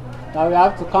that we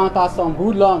have to counter some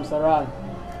hoodlums around.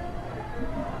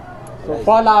 So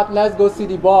fall out, let's go see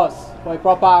the boss for a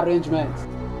proper arrangement.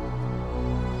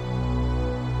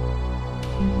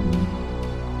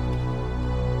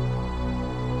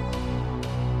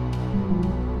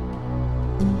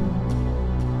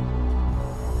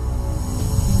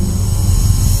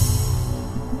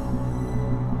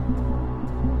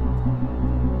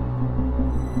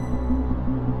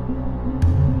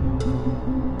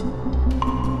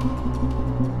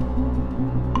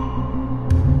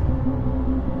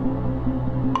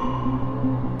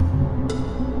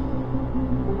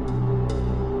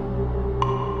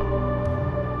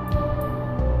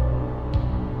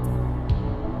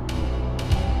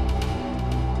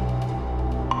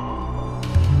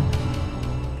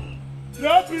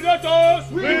 The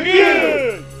predators will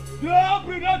kill! The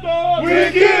predators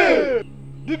will kill!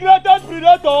 The greatest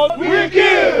predators will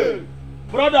kill!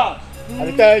 Brothers,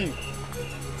 I tell you.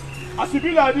 as it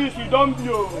be like this, we don't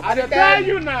know. I tell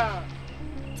you now.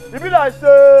 If you like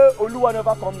say Oluwa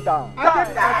never come down.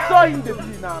 I saw him the bill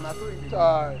now. I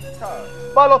saw him the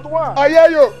bill. Ballot 1. I hear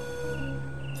you.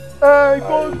 It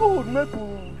goes good make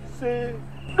you say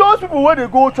those people when they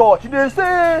go church, they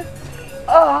say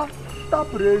after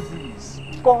praises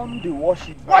come the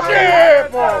worship.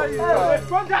 Worship!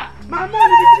 My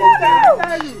man is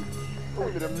tell you.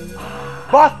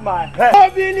 Bust my head.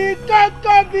 Obili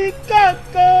koko bi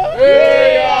koko.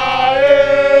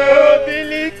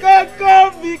 Obili koko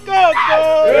bi koko.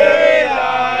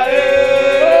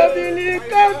 Obili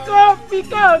koko bi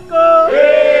koko.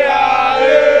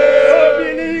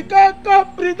 Obili koko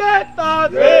predator.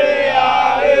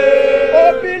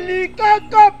 Obili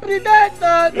koko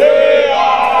predator.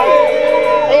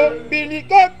 Obili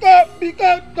koko bi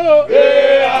koko.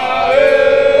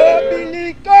 Obili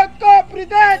koko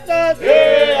predator.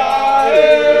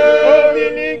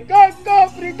 Obili koko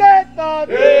predator.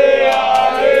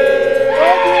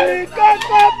 Obili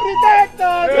koko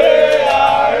predator.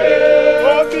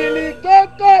 Obili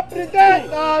koko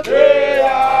predator.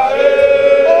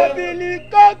 Obili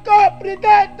koko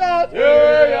predator.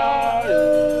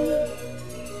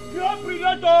 Your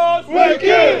predators we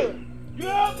kill.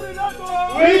 Your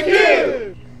predators We kill.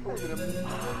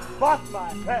 Bust my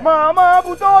head. Mama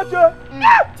Budoche.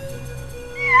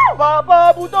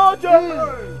 Papa Budoche.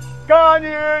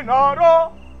 Kanye Naro.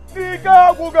 Nika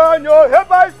Guganyo.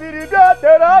 Hepa Siribia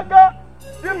Teraka.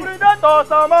 The predators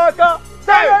Amaka.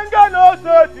 Sayenga no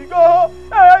Sertigo.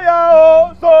 Eya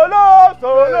solo,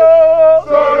 solo.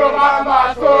 Solo mama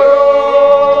solo.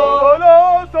 Solo,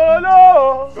 solo.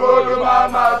 Solo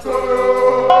mama solo.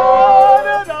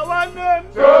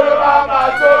 Solo mama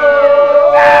solo.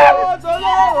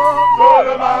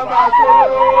 Solo mama solo.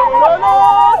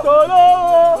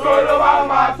 Solo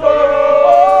mama solo.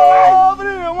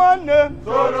 Everyone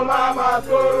Solo mama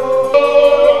solo.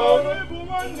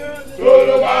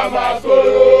 Solo mama solo.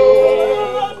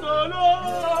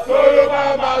 Solo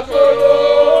mama solo.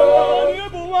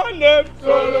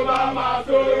 Solo mama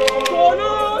solo.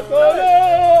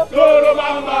 Solo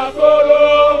mama solo.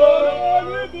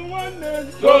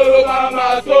 Solo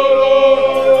mama solo.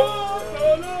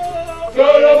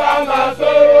 Solo mama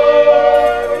solo.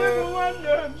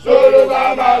 Solo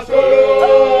mama solo.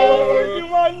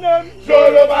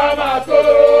 Solo mama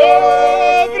solo.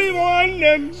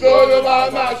 Everyone Solo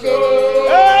mama solo.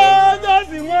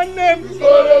 Just one name.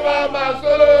 Solo mama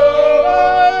solo.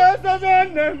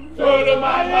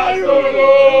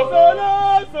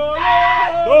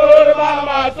 Solo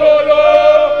mama solo. Solo mama solo.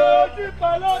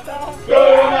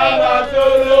 Solo mama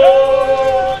solo.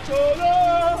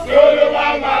 Solo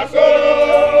mama solo.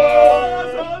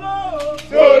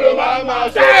 Solo mama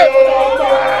solo.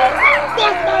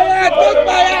 Bust my head, bust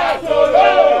my head. Solo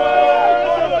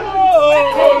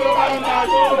mama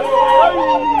solo.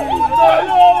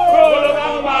 Solo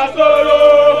mama solo.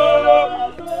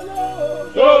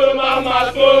 Solo mama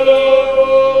solo.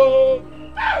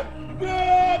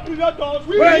 Predators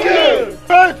we kill.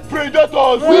 Fake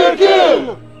predators we kill.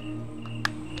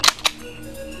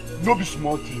 No be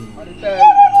small thing.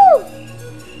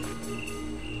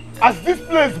 As this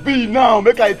place be now,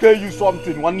 make I tell you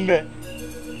something one day.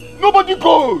 Nobody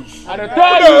goes. I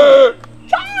tell you.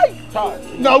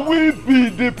 Now we be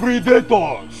the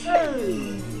predators.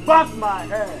 Bust my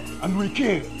head. And we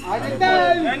kill. I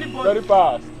tell you. Very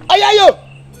fast. Ayayo.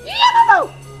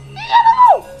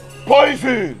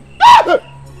 Poison.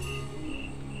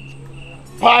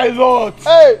 Pilot.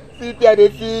 Hey, CP, I dey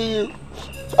feel you.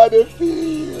 I dey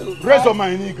feel you. Rest of my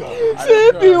nigga.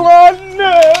 CP one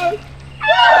day.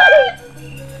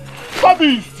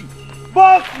 Beast.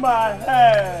 Bust my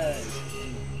head.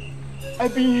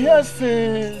 I've been here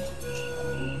saying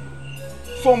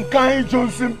some kind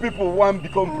Johnson people want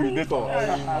become predators.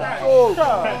 Oh,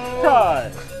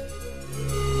 God.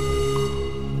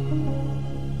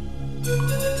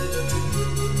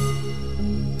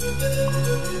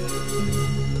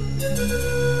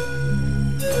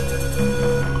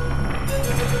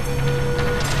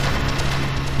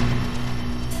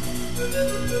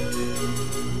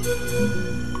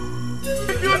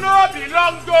 If you no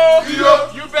belong to,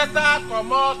 you better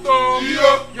come out to.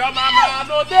 Your mama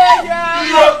no dey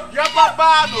here, your papa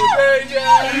no dey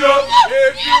here.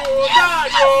 If you die,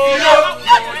 you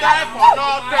die for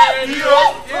nothing.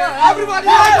 Everybody,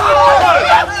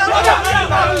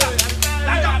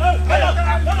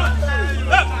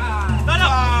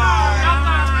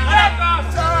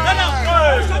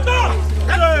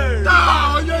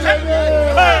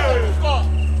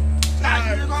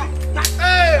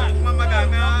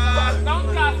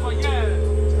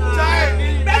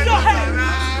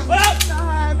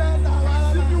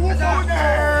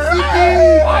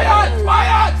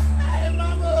 Quiet!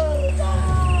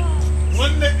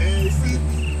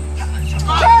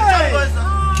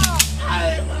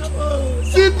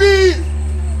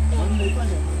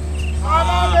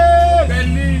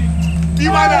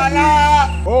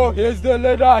 So he's the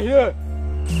leader here.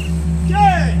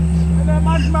 Yeah! And I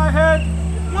match my head.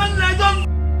 One leg on.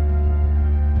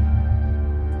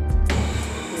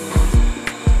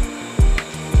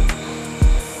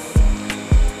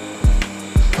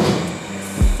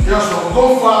 Yes, so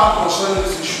go far concerning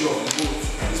this issue of vote,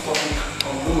 this topic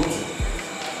on vote.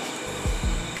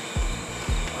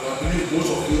 And I believe most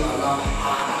of you are now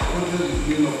holding the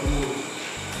beginning of the vote.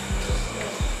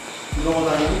 You know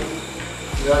what I mean?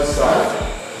 Yes, sir.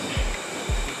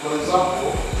 For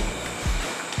example,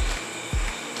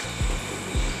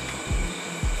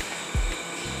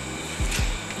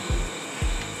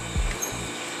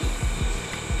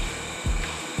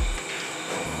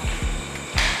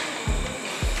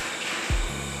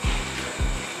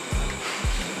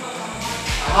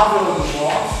 I have one of the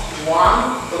boards.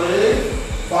 1, 3,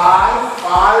 5,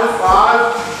 5,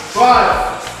 5,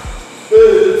 5,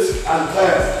 8, and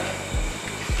 10.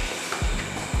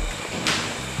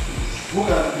 Who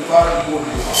can divide the board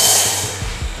here?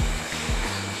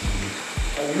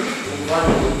 And you can divide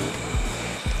the board.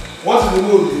 What's the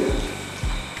board here?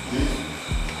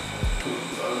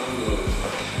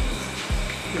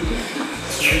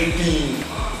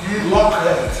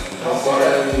 Blockhead.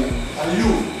 And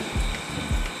you?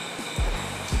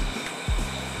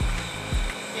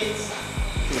 8.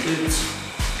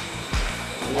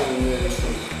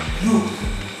 You?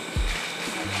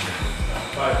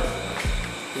 5.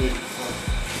 8.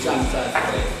 Are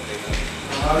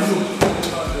you?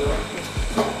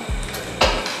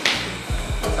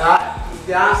 Sir,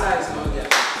 the answer is not there.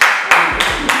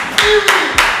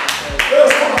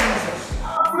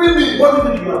 Free me. What do you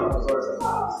think you are?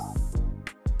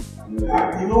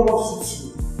 You know what suits you?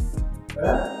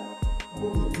 Eh? I'm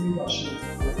going to give you a shit.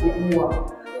 Open one.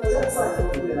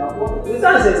 The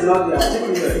answer is not there.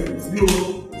 You.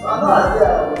 I'm not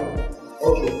there.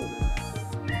 Okay.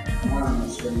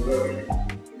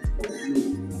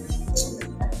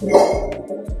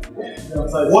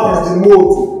 What is the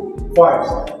mode? 5.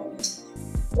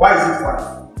 Why is it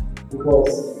 5?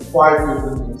 Because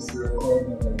 5 is the recording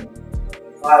number.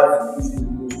 5 is the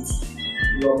mode.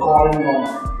 Your calling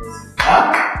number.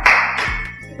 Huh?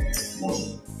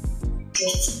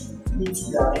 Just need to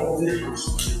be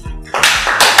acknowledged.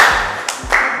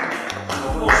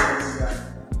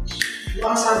 You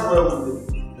answered well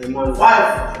today.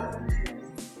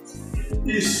 5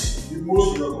 is the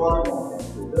most recording number.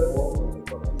 Therefore,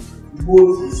 the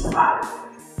mode is 5.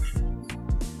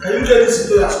 Can you get this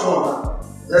into your score now?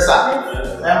 Yes, sir.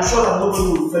 I am sure that nobody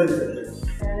will fail it.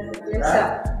 Yes, sir.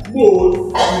 Mode is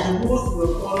the most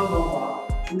recording number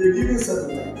in a given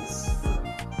settlement.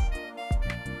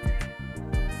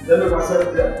 Then you can say it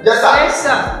there? Yes, sir. Yes,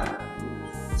 sir.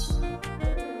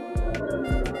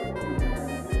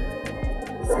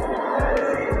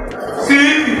 See,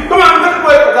 come on, let's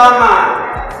wait for that man.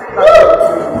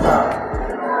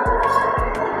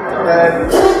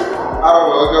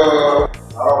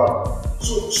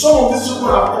 So some of these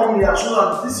people have come here so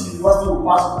that this university will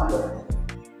pass it to them.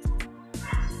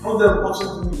 Put them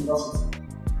watching the university.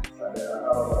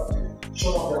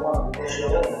 Some of them are because they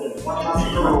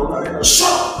are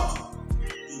shut up!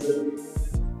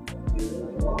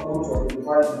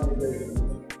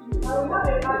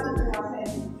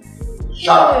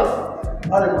 Shut up!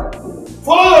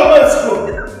 Follow your best school.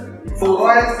 For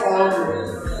right on.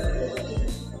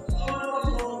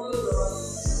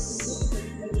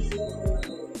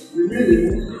 The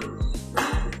meaning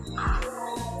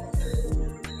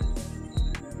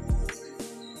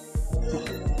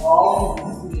of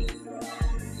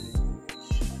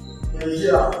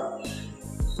Nigeria.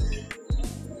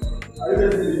 Are you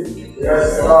ready? Yes,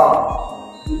 sir.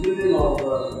 The meaning of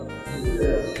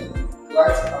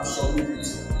right and submit.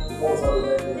 What are the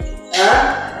language?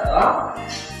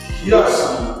 Yes.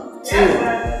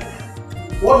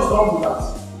 What is wrong with that?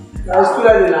 I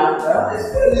explained it now.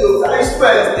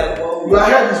 Your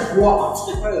head is blocked.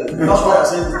 That's why I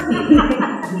said it.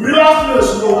 You really have to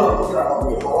know what I'm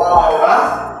talking about. Wow.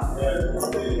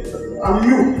 And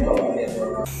you?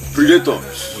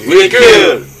 Predators. We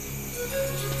kill.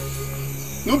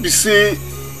 No be say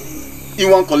he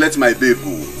wan collect my babe.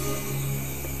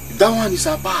 That one is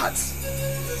apart.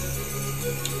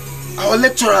 Our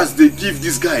lecturers they give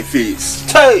this guy face.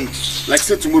 Hey! Like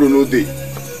say tomorrow no day.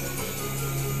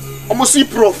 Almost see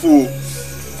prof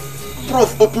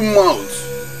open mouth.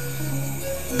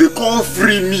 They call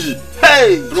free me.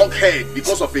 Hey! Blockhead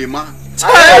because of a man.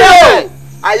 Hey!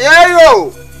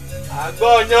 Ayeyo!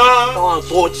 Agbonyo! Don't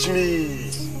touch me.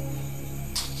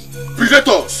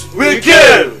 Predators. We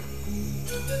kill.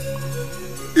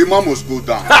 A man must go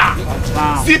down.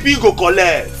 CP go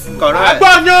collect. Correct.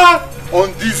 Agbonyo!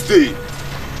 On this day,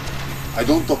 I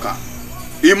don't talk her.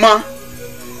 Emma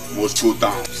must go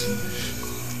down.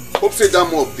 Hope say that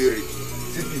more updated.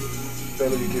 CP, tell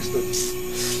me the case study.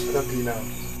 I don't play now.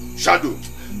 Shadow.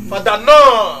 Father,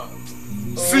 no.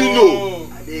 Sino.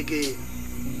 Adege.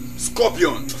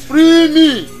 Scorpion. Free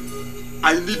me.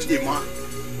 I need Emma.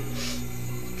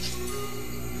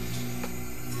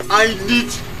 I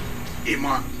need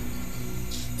Emma.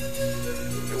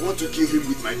 I want to kill him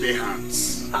with my bare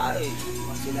hands. I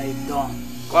feel like done.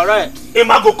 Correct.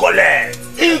 Emma go collect.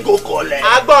 He go collect.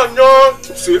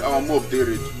 Agbonyo. Say our mob they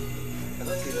ready.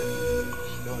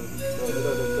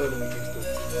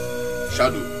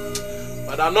 Shadow.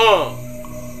 Father, no.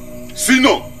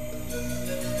 Sino.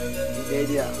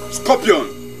 Scorpion.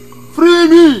 Free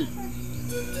me.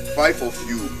 5 of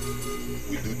you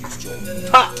will do this job.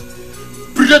 Ha!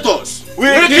 Predators. We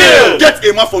kill. Get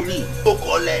Emma for me. Go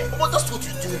collect. But that's what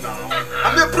you do now.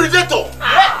 I'm a predator.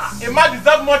 Yes. Emma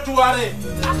deserves more to worry.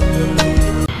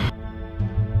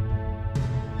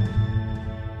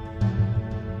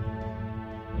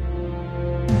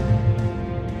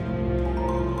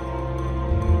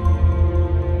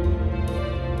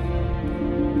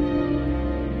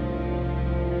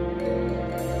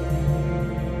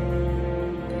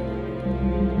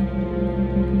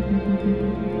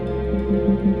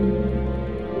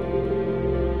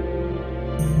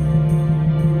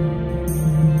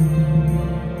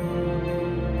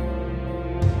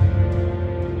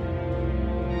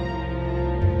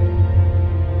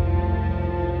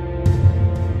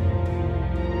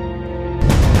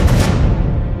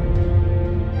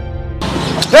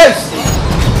 Yes!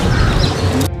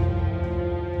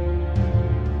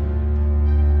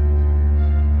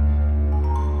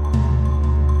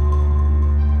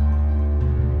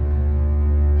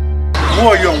 Who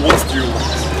are you and what do you want?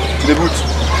 The boot.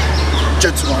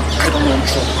 Gentlemen, I don't want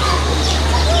trouble.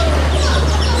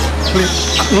 Please,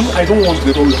 I don't want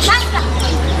the trouble.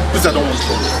 Please, I don't want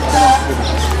trouble.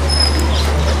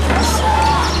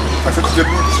 I said the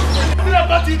boot.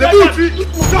 The boot!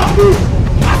 Don't move!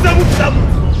 I said move to that boot!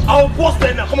 I'll bust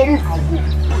there now. Come on, move.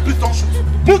 Please don't shoot.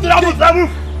 Move to that boot. Now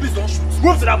move. Please don't shoot.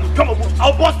 Move to that boot. Come on, move.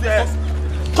 I'll bust there.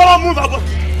 Come on, move. I'll bust.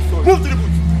 Move to the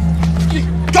boot. Please.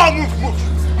 Come on, move. Move.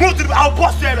 Move to the boot. I'll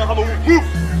bust there now. Come on, move. Move.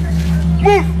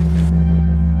 Move.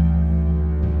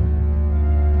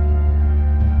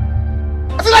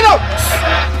 I said no.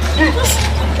 Move.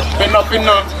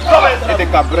 Pinno. Ete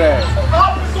cabre.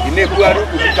 Inebuaru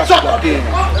ubika suake.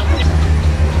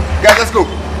 Guys, let's go.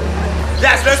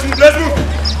 Yes, let's move. Let's move.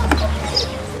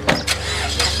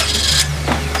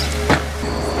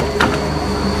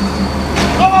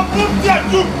 Come on, move there,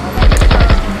 move.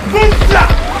 Move there.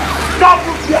 Stop,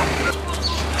 move there.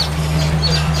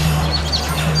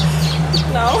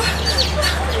 Now.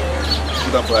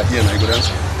 Put up for here now, you go down.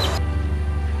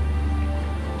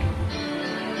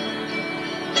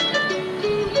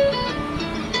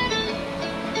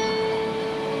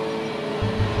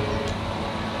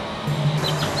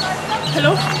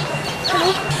 Hello? Hello?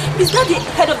 Is that the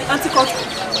head of the anti-culture?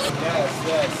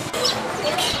 Yes.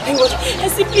 Thank God.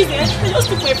 See, please, I just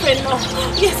took my friend now.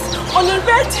 Yes, on a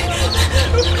red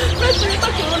Toyota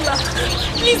Corolla.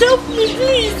 Please help me,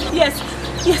 please. Yes.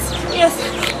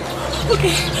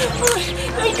 Okay, alright,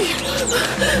 thank you.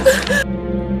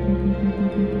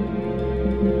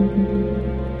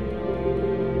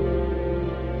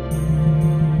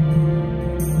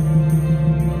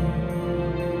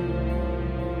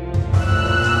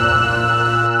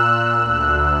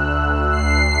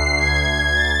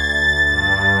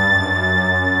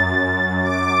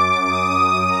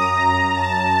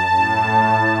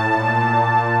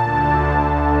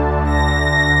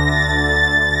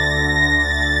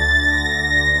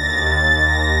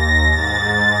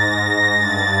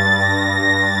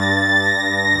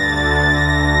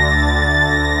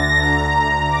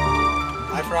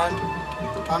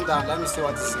 Let me see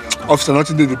what is here. Officer,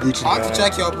 nothing in the boot. I want to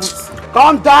check your boots.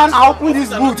 Calm down, I'll open this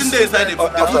boot. Nothing there inside the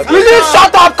boot. Will you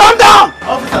shut up? Calm down!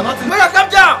 Officer, nothing. Where you come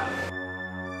down?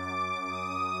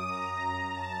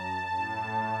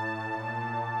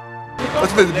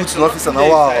 Nothing in the boot, officer.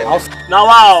 Now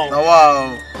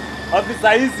wow.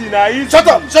 Officer, easy. Shut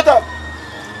up. Shut up.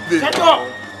 Be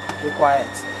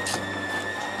quiet.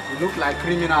 You look like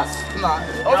criminals.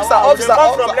 Officer,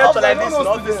 from left like this,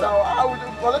 officer. I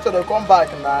will let you come back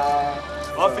now.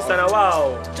 Officer, now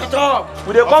wow. Shut up.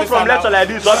 We they come from left like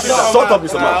this, officer. Shut up,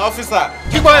 Mr. Man. Officer.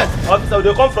 Keep quiet. Officer,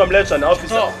 they come from left and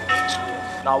officer.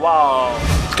 Now wow.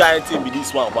 Can't be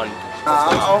this one. Open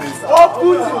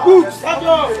the boots.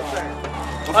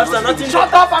 Officer, nothing.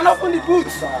 Shut up and open the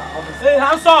boots. Hey,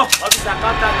 hands off. Officer,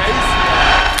 calm down.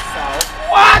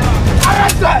 What?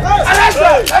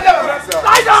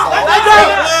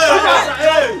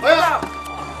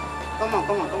 Come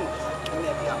on.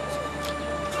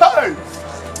 Hey!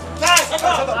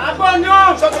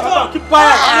 Shut up! Keep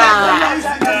quiet!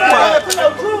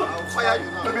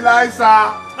 Stabilizer!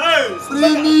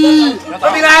 Free me!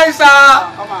 Stabilizer!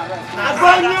 Come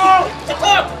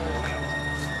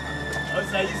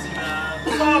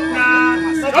on,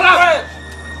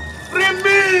 Free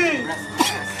me!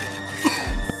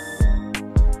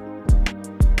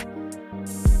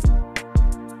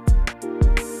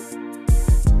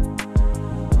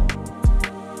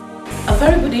 A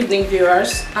very good evening,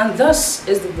 viewers, and this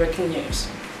is the breaking news.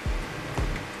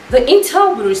 The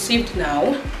intel we received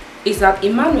now is that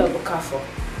Emmanuel Bukafo,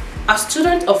 a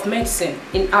student of medicine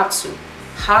in Antview,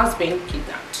 has been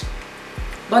kidnapped.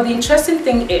 But the interesting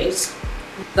thing is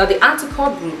that the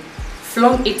anti-court group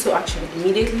flung into action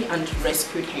immediately and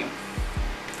rescued him.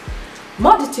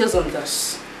 More details on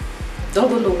this. Don't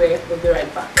go nowhere, we'll be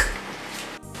right back.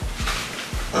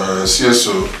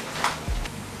 CSO,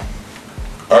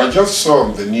 I just saw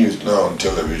on the news now on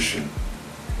television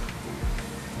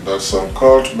that some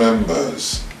cult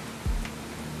members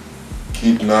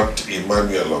kidnapped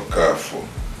Emmanuel Okafo,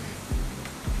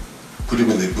 put him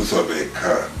in the boot of a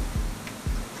car.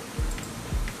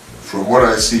 From what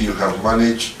I see, you have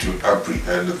managed to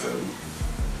apprehend them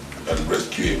and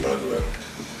rescue Emmanuel.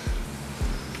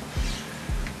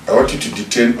 I want you to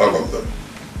detain all of them.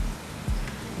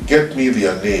 Get me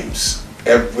their names,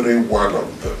 every one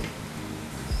of them.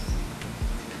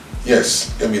 Yes,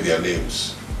 get me their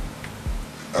names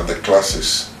and the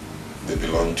classes they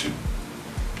belong to.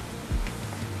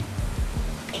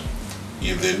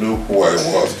 If they know who I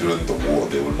was during the war,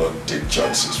 they will not take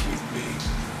chances with me.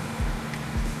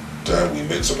 Time we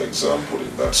made some example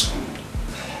in that school.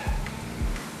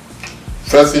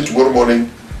 First thing tomorrow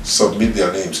morning, submit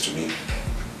their names to me.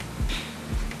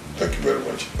 Thank you very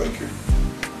much. Thank you.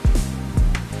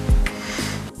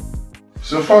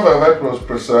 So, Father, that was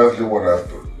precisely what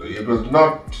happened. It was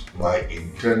not my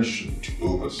intention to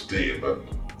overstay, but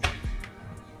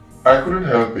I couldn't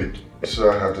help it. So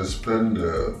I had to spend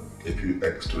a few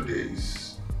extra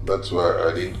days. That's why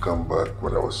I didn't come back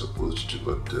when I was supposed to,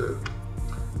 but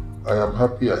I am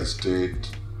happy I stayed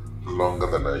longer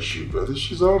than I should. But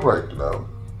she's all right now.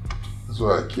 That's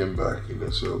why I came back,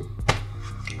 so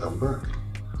I'm back.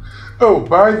 Oh,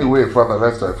 by the way, Father,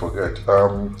 lest I forget,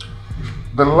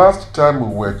 the last time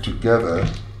we were together,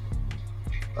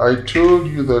 I told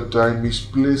you that I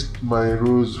misplaced my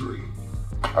rosary.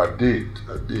 I did.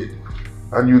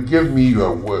 And you gave me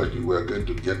your word you were going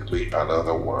to get me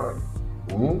another one.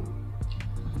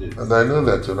 Yes. And I know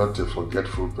that you're not a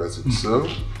forgetful person, so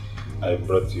I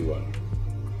brought you one.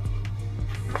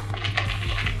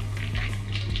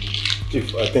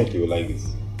 Chief, I think you will like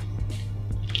this.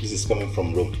 This is coming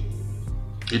from Rome.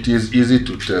 It is easy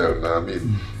to tell. I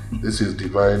mean, this is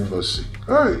divine mercy.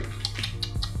 Hey.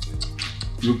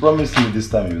 You promised me this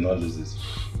time you will not lose this.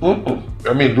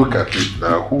 I mean, look at it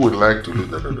now. Who would like to lose?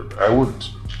 No. I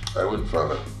wouldn't,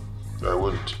 Father. I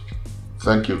wouldn't.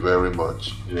 Thank you very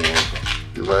much. You're welcome.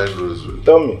 Divine Rosary.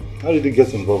 Tell me, how did you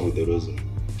get involved with the Rosary?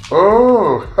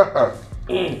 Oh,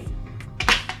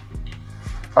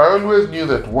 I always knew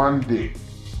that one day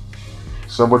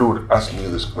somebody would ask me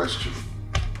this question.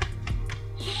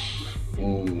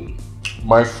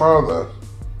 My father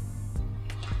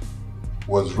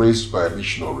was raised by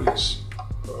missionaries.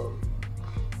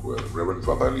 Reverend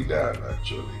Father Lidan,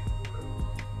 actually.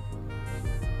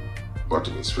 Bought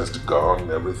him his first gun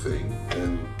and everything.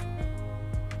 And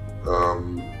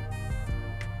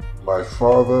my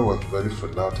father was very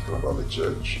fanatical about the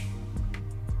church.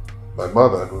 My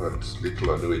mother, who had little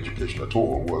or no education at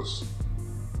all, was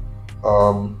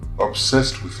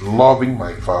obsessed with loving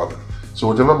my father. So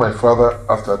whatever my father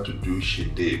asked her to do, she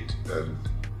did. And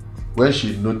when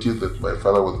she noticed that my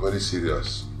father was very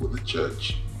serious with the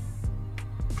church,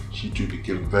 she too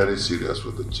became very serious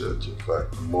with the church. In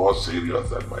fact, more serious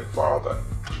than my father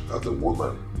as a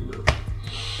woman,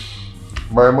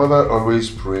 My mother always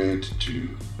prayed to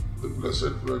the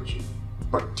Blessed Virgin,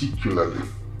 particularly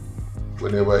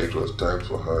whenever it was time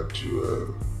for her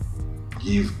to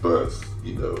give birth,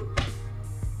 She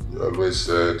always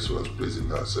said she was placing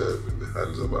herself in the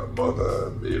hands of her mother,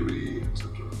 Mary, etc.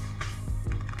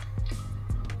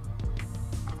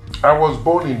 I was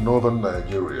born in northern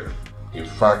Nigeria. In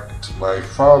fact, my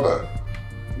father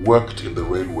worked in the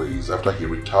railways after he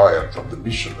retired from the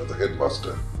mission as a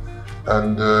headmaster.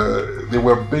 And they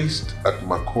were based at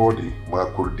Makurdi,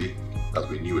 as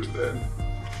we knew it then.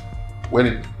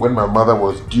 When my mother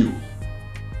was due,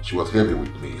 she was heavy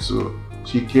with me, so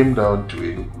she came down to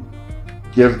Enugu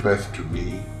gave birth to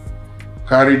me,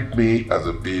 carried me as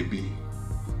a baby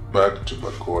back to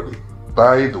Macaulay.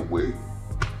 By the way,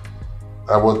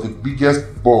 I was the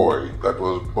biggest boy that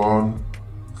was born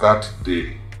that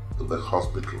day in the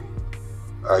hospital.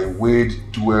 I weighed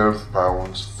 12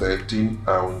 pounds, 13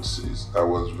 ounces. I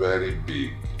was very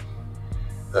big.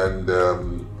 And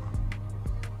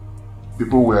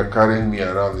people were carrying me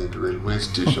around the railway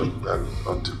station and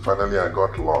until finally I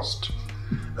got lost.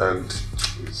 And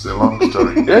it's a long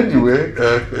story. Anyway,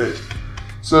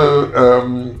 so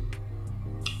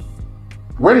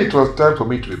when it was time for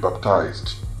me to be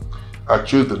baptized, I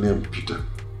chose the name Peter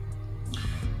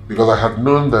because I had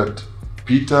known that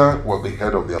Peter was the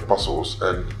head of the apostles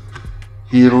and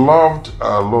he loved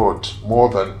our Lord more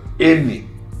than any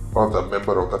other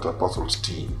member of that apostles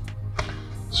team.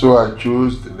 So I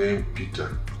chose the name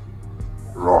Peter,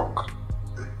 Rock.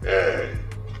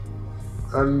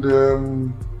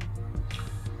 And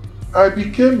I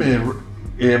became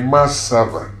a mass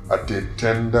server at a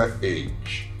tender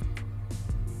age.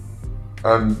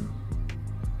 And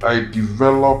I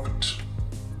developed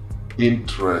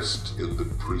interest in the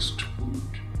priesthood.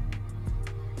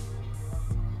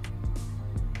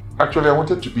 Actually, I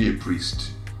wanted to be a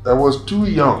priest. I was too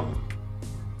young,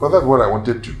 but that's what I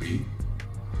wanted to be.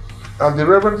 And the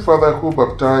Reverend Father who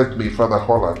baptized me, Father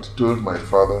Holland, told my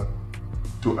father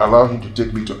to allow him to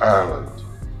take me to Ireland,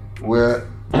 where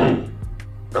I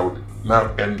would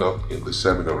now end up in the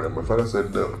seminary. And my father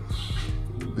said, no,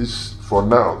 for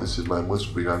now, this is my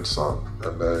most brilliant son,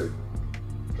 and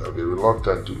I'll be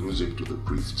reluctant to lose him to the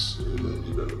priests.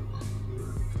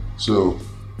 So,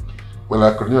 well,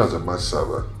 I continued as a mass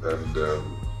server, and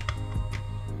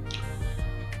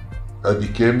I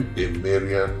became a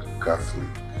Marian Catholic.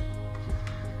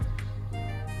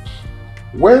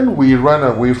 When we ran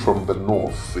away from the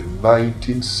North in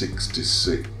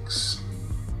 1966,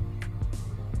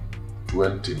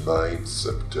 29th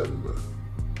September,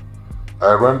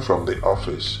 I ran from the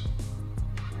office,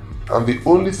 and the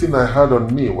only thing I had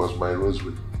on me was my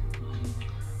rosary.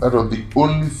 That was the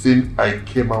only thing I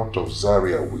came out of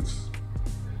Zaria with,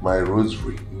 my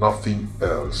rosary, nothing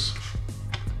else.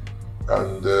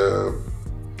 And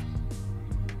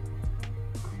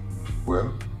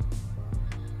well,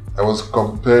 I was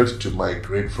compelled to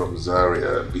migrate from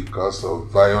Zaria because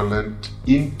of violent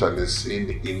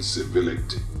internecine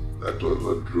incivility. That was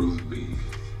what drove me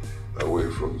away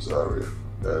from Zaria.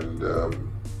 And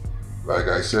like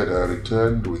I said, I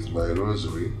returned with my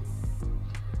rosary,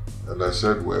 and I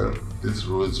said, well, this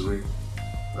rosary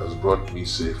has brought me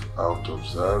safe out of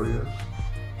Zaria.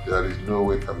 There is no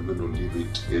way I'm going to leave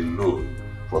it alone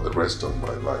for the rest of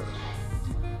my life.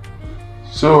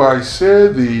 So I say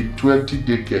the 20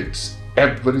 decades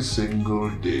every single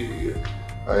day.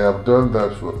 I have done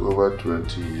that for over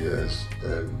 20 years,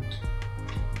 and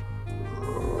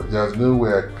there's no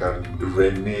way I can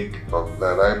renege on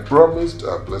that. I promised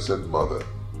our Blessed Mother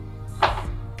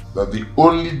that the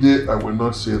only day I will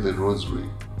not say the rosary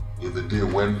is the day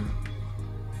when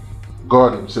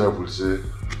God himself will say,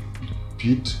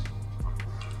 Pete,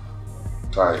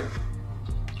 time.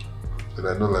 And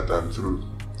I know that I'm through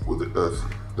with the earth.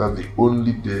 That's the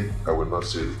only day I will not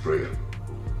say the prayer,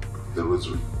 the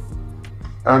rosary.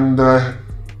 And I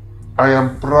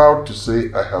am proud to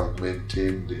say I have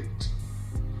maintained it.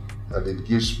 And it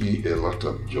gives me a lot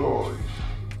of joy.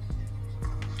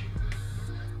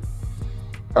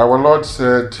 Our Lord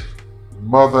said,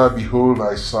 Mother, behold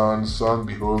thy son, son,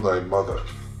 behold thy mother.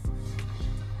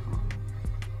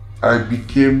 I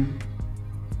became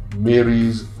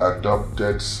Mary's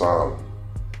adopted son,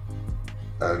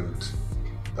 and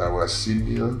our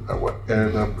senior, our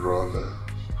elder brother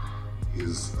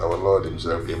is our Lord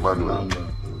himself, Emmanuel.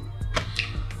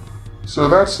 So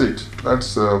that's it.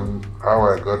 That's how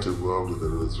I got involved with the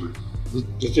rosary.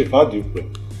 Joseph, how do you pray?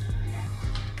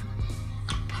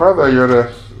 Father, you're a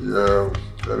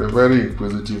very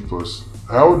inquisitive person.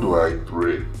 How do I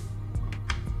pray?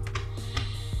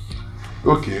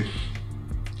 Okay.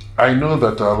 I know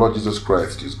that our Lord Jesus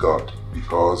Christ is God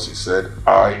because he said,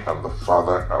 I and the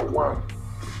Father are one.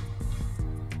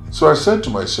 So I said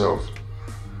to myself,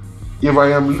 if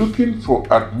I am looking for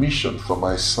admission for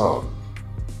my son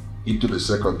into the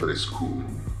secondary school,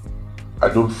 I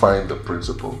don't find the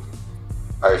principal.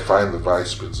 I find the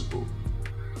vice principal.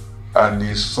 And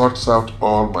he sorts out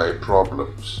all my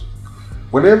problems.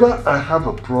 Whenever I have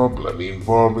a problem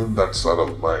involving that son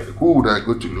of mine, who would I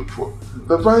go to look for?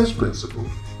 The vice principal.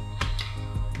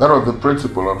 That was the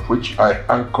principle on which I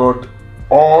anchored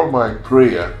all my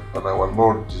prayer on our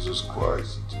Lord Jesus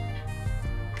Christ.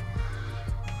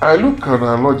 I look on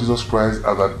our Lord Jesus Christ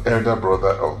as an elder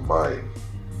brother of mine.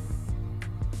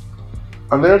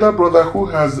 An elder brother who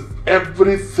has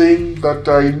everything that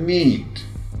I need.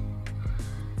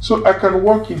 So I can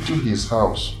walk into his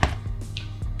house.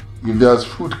 If there's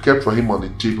food kept for him on the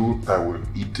table, I will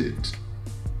eat it.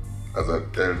 As an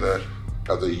elder,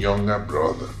 as a younger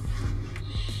brother.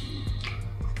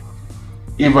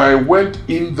 If I went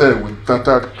in there with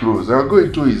tattered clothes, I'll go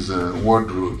into his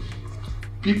wardrobe,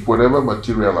 pick whatever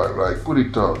material I like, put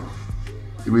it on.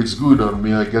 If it's good on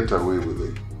me, I get away with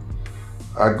it.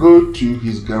 I go to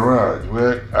his garage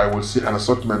where I will see an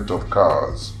assortment of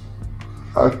cars.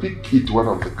 I'll pick it, one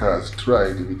of the cars, try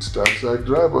it. If it starts, I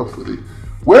drive off with it.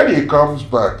 When he comes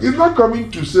back, he's not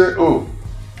coming to say, oh,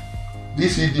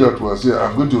 this idiot was here,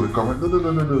 I'm going to recommend.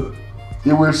 No.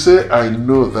 He will say, I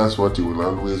know that's what he will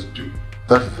always do.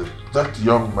 That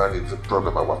young man is the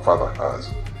problem our father has.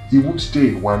 He won't stay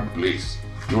in one place.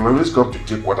 He will always come to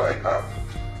take what I have.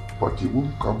 But he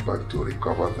won't come back to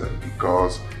recover them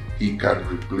because he can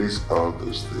replace all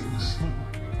those things.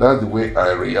 That's the way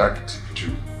I react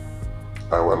to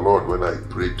our Lord when I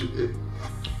pray to him.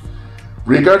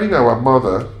 Regarding our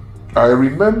mother, I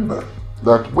remember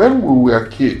that when we were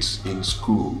kids in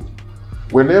school,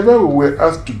 whenever we were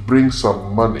asked to bring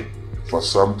some money for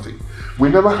something, we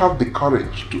never had the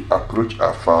courage to approach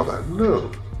our father.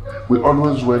 No, we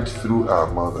always went through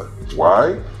our mother.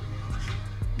 Why?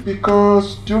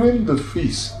 Because during the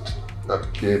feast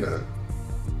at Cana,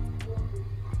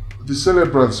 the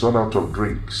celebrants ran out of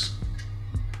drinks.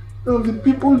 Now the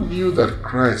people knew that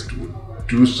Christ would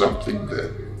do something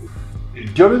there.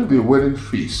 During the wedding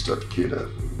feast at Cana,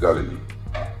 Galilee,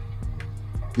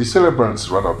 the celebrants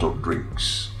ran out of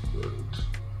drinks.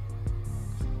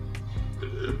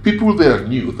 People there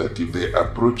knew that if they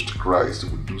approached Christ, he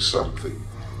would do something.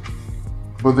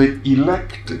 But they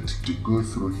elected to go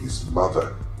through his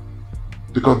mother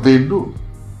because they know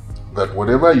that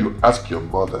whatever you ask your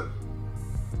mother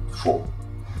for,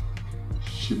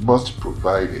 she must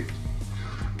provide it.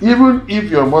 Even if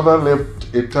your mother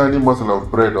left a tiny morsel of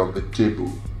bread on the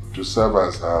table to serve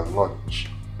as her lunch,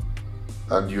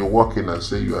 and you walk in and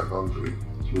say you are hungry,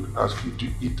 she would ask you to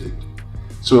eat it.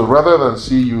 So rather than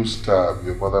see you starve,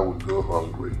 your mother would go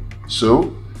hungry.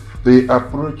 So they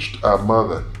approached our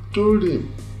mother, told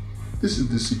him, this is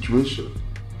the situation.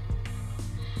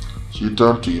 She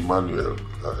turned to Emmanuel,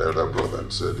 her elder brother,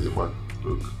 and said, Emmanuel,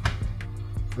 look.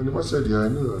 And Emmanuel said, yeah, I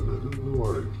know, don't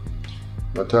worry.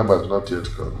 My time has not yet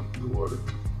come, don't worry.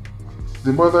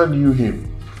 The mother knew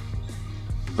him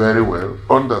very well,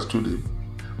 understood him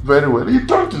very well. He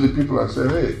turned to the people and said,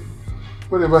 hey,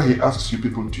 whatever he asks you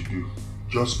people to do,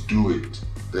 just do it.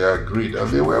 They agreed and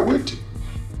they were waiting.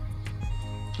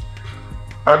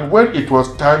 And when it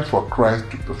was time for Christ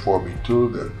to perform, he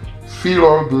told them, fill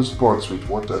all those pots with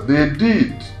water. They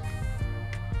did.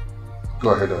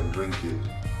 Go ahead and drink it.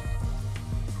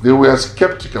 They were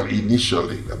skeptical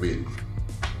initially. I mean,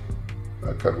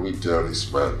 how can we tell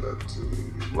this man that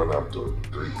he's run out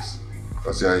of drinks?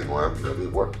 I say, I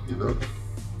mean, what, you know?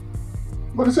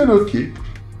 But he said, okay.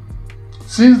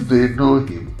 Since they know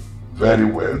him very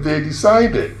well, they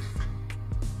decided,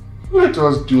 let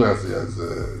us do as he has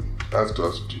asked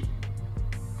us to.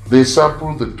 They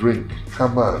sampled the drink.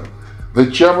 Come on. The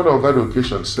chairman of that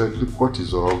occasion said, look, what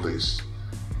is all this?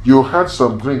 You had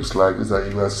some drinks like this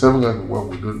and you are serving us what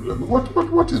we don't do. I mean,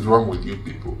 what is wrong with you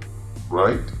people?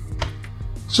 Right?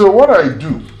 So what I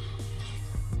do,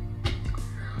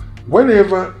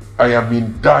 whenever I am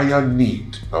in dire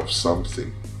need of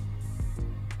something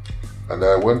and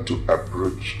I want to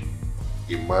approach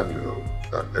Emmanuel,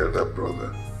 our elder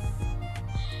brother,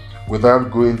 without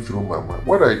going through my mind,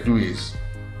 what I do is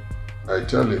I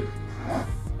tell him,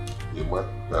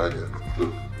 Emmanuel,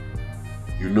 look,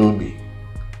 you know me.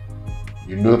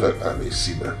 You know that I'm a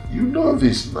sinner. You know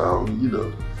this now, you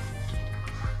know.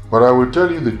 But I will tell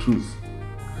you the truth.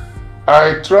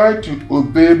 I try to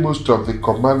obey most of the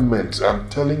commandments. I'm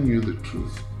telling you the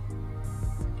truth.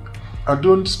 I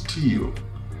don't steal.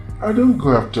 I don't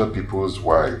go after people's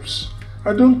wives.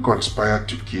 I don't conspire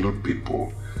to kill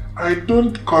people. I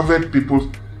don't covet people's...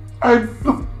 I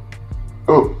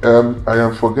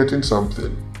am forgetting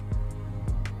something.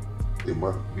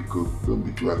 Emma, Biko, don't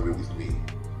be too angry with me.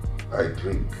 I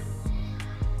drink.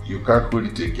 You can't hold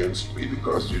it against me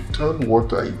because you turn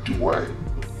water into wine.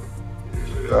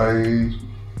 I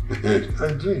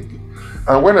drink.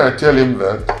 And when I tell him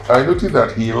that, I notice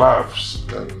that he laughs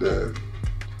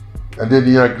and then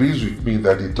he agrees with me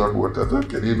that he turned water. That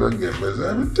can even get better.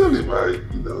 I will tell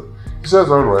him, he says,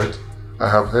 all right, I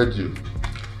have heard you.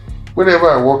 Whenever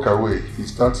I walk away, he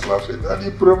starts laughing and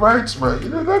he provides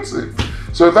that's it.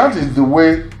 So that is the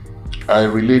way I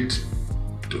relate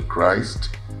to Christ.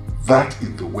 That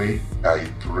is the way I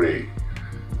pray.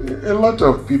 A lot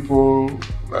of people,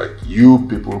 like you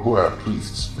people who are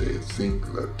priests, they think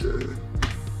that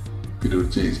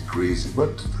Pidoche is crazy.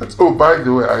 But that's, oh, by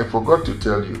the way, I forgot to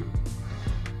tell you.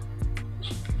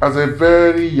 As a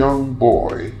very young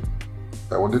boy,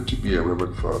 I wanted to be a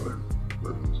Reverend Father.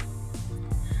 But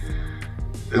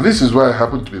this is why I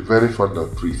happen to be very fond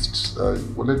of priests. I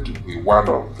wanted to be one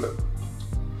of them.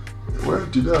 Well,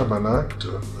 today I'm an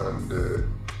actor, and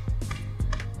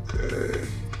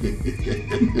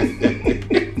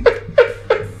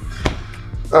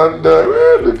and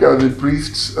well, look at the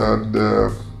priests, and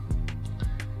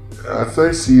as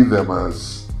I see them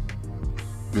as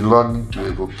belonging to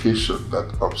a vocation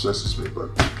that obsesses me,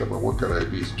 but come on, what can I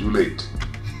be? It's too late.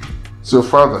 So,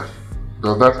 Father,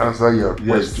 does that answer your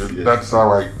question? Yes. That's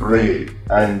how I pray.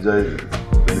 I enjoy it.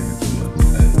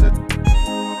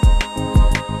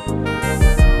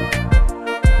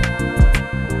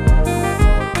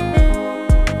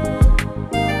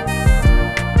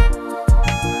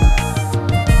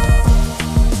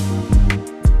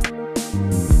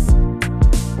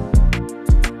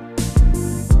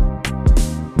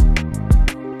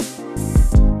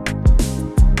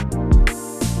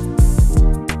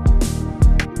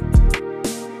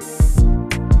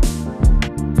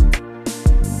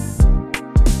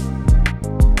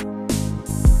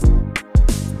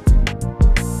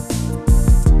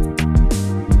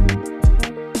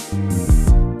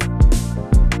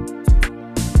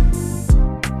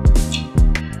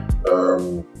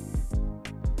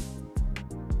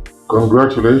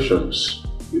 Congratulations,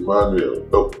 Emmanuel.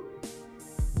 Oh,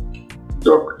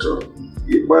 Dr.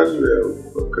 Emmanuel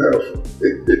Okafor.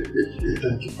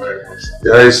 Thank you very much.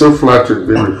 Yeah, it's so flattering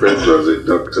being referred to as a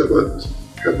doctor, but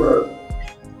come on,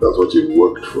 that's what you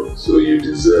worked for, so you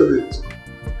deserve it.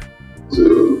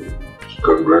 So,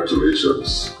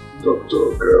 congratulations, Dr.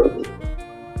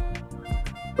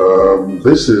 Okafor.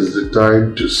 This is the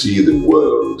time to see the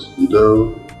world, you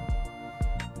know.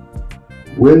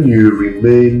 When you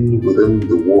remain within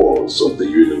the walls of the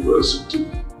university,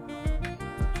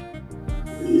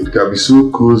 it can be so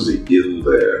cozy in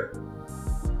there.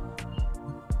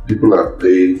 People are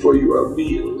paying for your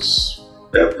meals,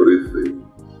 everything.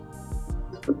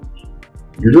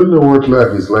 You don't know what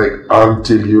life is like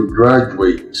until you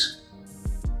graduate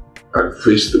and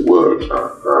face the world.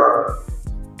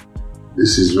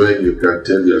 This is when you can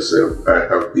tell yourself, I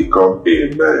have become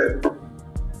a man.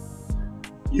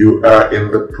 You are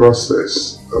in the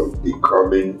process of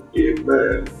becoming a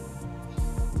man.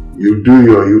 You do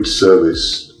your youth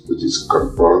service, which is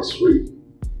compulsory.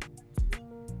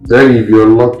 Then if you're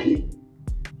lucky,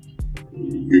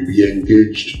 you'll be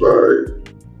engaged by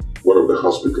one of the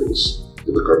hospitals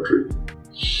in the country.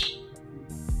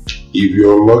 If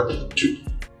you're lucky to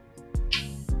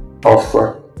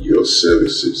offer your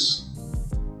services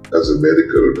as a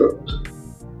medical doctor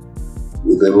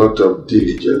with a lot of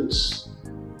diligence,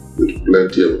 with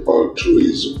plenty of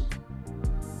altruism.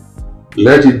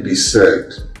 Let it be said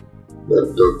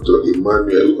that Dr.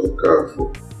 Emmanuel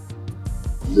Okafor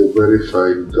is a very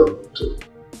fine doctor.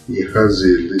 He has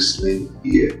a listening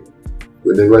ear.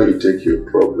 Whenever you take your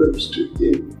problems to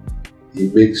him, he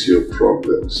makes your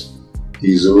problems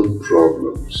his own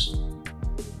problems.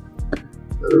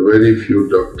 There are very few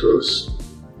doctors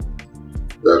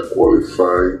that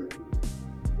qualify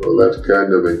for that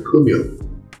kind of encomium.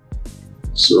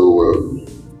 So,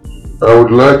 I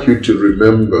would like you to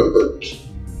remember that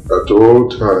at all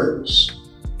times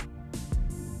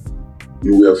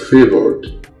you were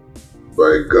favored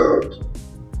by God.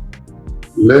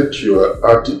 Let your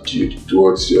attitude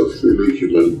towards your fellow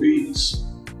human beings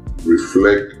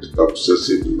reflect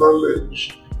obsessive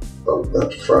knowledge of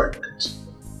that fact.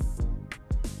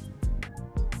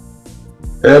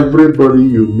 Everybody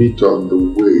you meet on the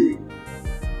way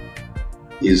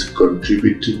is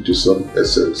contributing to some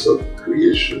essence of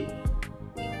creation.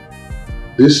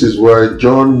 This is why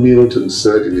John Milton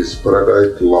said in his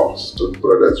Paradise Lost and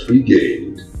Paradise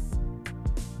Regained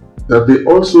that they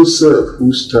also serve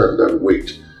who stand and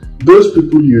wait. Those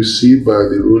people you see by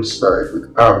the roadside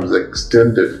with arms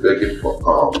extended begging for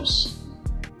alms,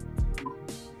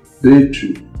 they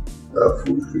too are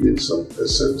fulfilling some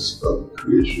essence of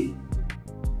creation.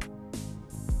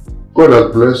 God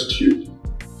has blessed you,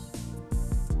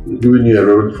 giving you a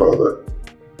Reverend Father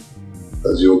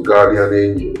as your guardian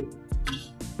angel,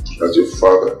 as your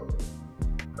father,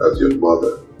 as your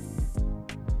mother.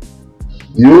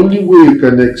 The only way you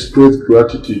can express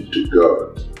gratitude to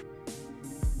God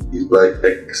is by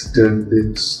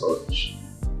extending such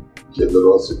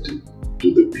generosity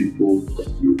to the people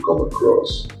you come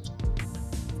across.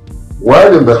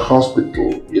 While in the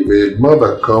hospital, if a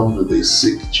mother comes with a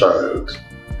sick child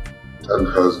and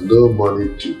has no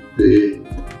money to pay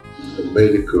the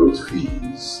medical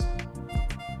fees,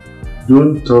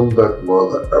 don't turn that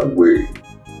mother away,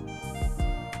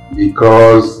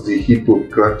 because the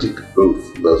Hippocratic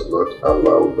Oath does not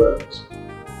allow that.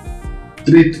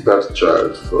 Treat that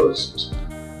child first.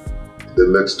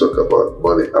 Then let's talk about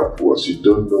money afterwards. You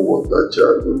don't know what that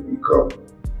child will become.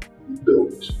 You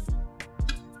don't.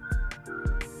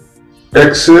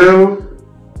 Excel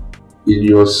in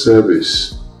your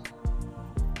service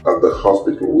at the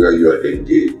hospital where you are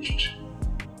engaged.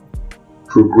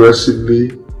 Progressively,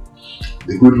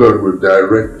 the good Lord will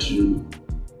direct you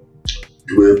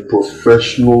to a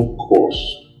professional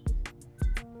course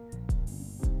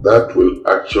that will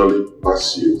actually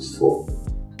pass you for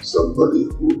somebody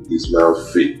who is now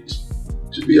fit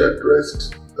to be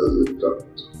addressed as a doctor.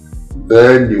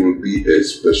 Then you will be a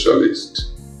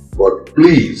specialist. But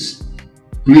please,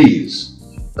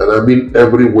 and I mean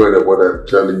every word of what I'm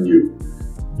telling you,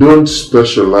 don't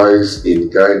specialize in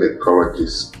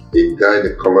gynecology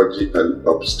and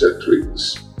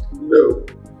obstetrics. No.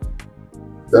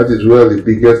 That is where the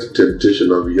biggest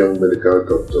temptation of young medical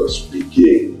doctors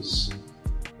begins.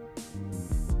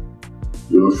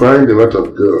 You will find a lot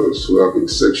of girls who have been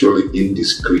sexually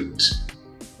indiscreet.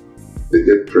 They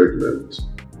get pregnant,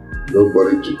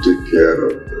 nobody to take care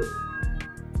of them.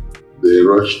 They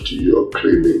rush to your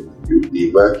clinic, you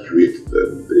evacuate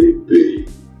them, they pay.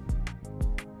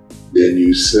 Then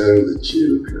you sell the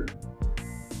children.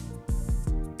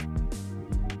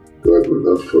 God will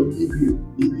not forgive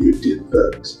you if you did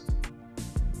that.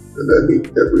 And I mean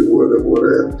every word of what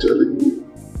I am telling you.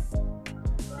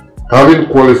 Having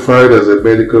qualified as a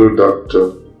medical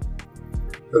doctor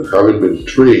and having been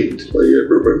trained by your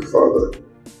Reverend Father,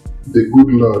 the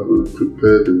good Lord will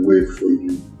prepare the way for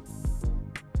you.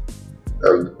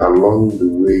 And along the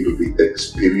way you'll be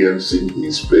experiencing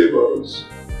His favors.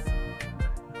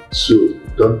 So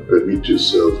don't permit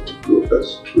yourself to go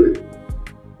astray.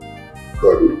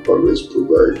 God will always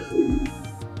provide for you.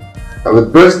 And the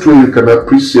best way you can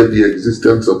appreciate the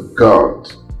existence of God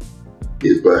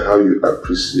is by how you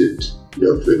appreciate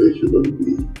your fellow human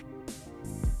being.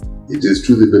 It is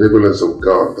through the benevolence of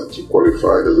God that you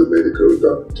qualified as a medical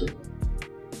doctor.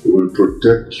 He will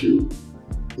protect you.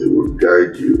 He will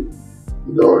guide you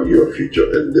in all your future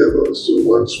endeavors. So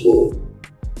once more,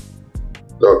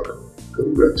 Doc,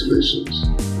 congratulations.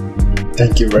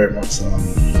 Thank you very much,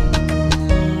 sir.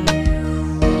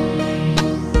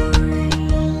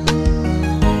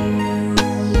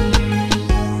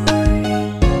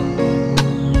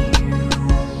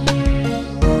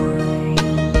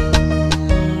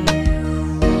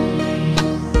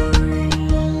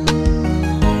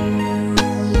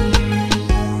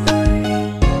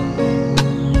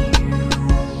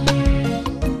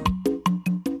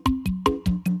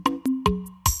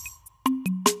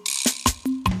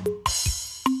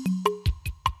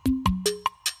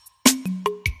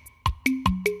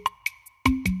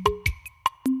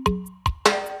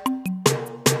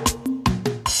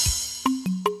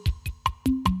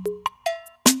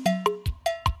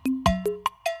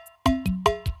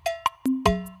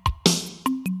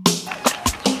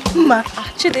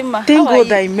 Chidimma, thank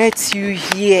God I met you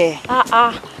here.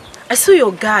 I saw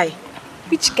your guy.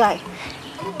 Which guy?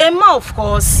 Emma, of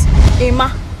course.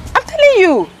 Emma? I'm telling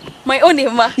you. My own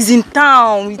Emma? He's in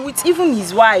town with even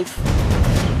his wife.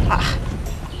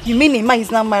 You mean Emma is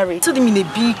not married? I saw them in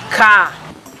a big car.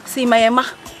 See, my Emma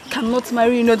cannot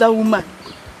marry another woman.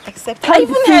 Except I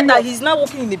even heard that he's now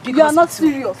working in a big hospital. You are not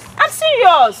serious. I'm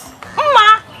serious.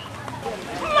 Emma.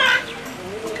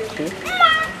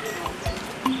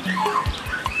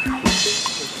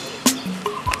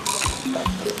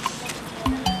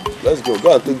 Let's go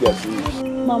and take their serious.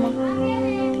 Mama,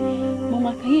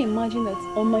 can you imagine that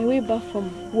on my way back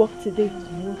from work today,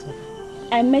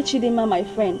 I met Chidimma, my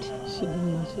friend.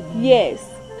 Chidimma. Yes,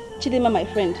 Chidimma, my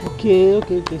friend. Okay,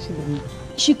 Chidimma.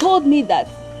 She told me that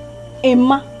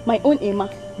Emma, my own Emma.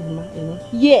 Emma?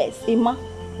 Yes, Emma.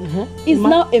 Is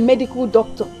now a medical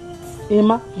doctor.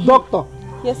 Emma? Doctor?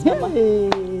 Yes, Mama. Hey.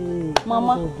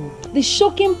 Mama, the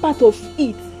shocking part of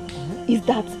it is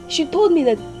that she told me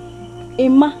that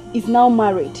Emma is now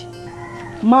married.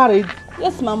 Married?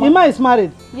 Yes, Mama. Emma is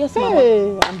married? Yes, Mama.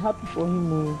 Hey, I'm happy for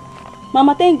him.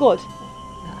 Mama, thank God.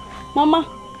 Mama,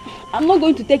 I'm not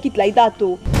going to take it like that,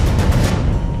 though.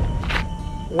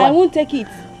 Why? I won't take it.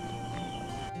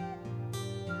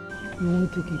 You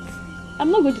won't take it?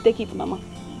 I'm not going to take it, Mama.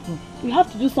 You have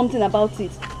to do something about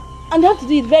it. And you have to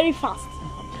do it very fast.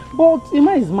 But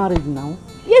Emma is married now.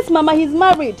 Yes, Mama, he's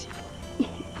married.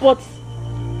 But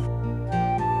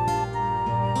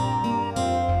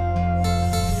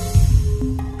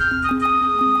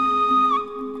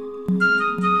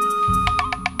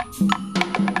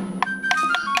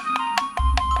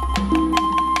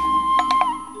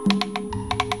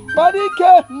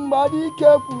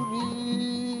Madike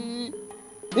Kuri.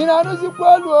 Inanuzi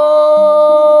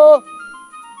kwalo.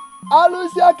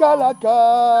 Alusia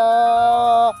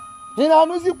Kalaka.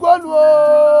 Inanuzi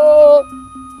kwalo.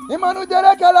 Imanu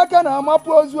jere kalaka na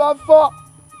mapozu afọ.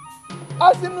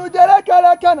 Asinu jere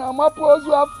kalaka na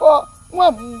mapozu afọ.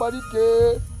 Nwa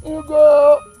Madike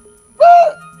Ngo.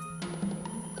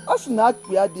 Asina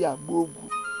akpi adi agbogu.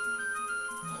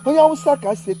 Onye Hausa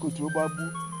ka se kotu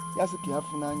ogbabu. Ya si ka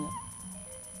afu n'anya.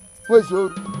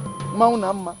 Wezoru. Mmanwụ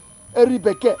na mma. Eri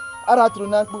bekee. Aratụrụ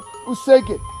na mkpu.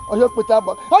 Usege. Oyo kpeta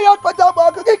agba. Oyo kpeta agba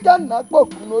akụkọ ka nna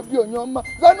akpọku n'obi onye ọma.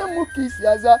 Zanụ mụ ka isi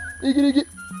aza. Igirigi.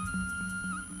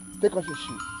 Take off your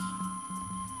shoes.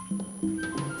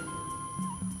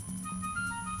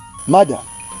 Madam,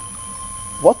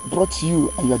 what brought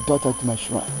you and your daughter to my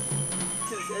shrine?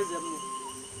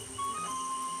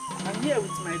 I'm here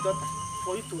with my daughter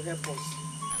for you to help us.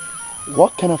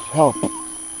 What kind of help do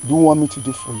you want me to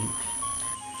do for you?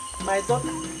 My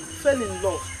daughter fell in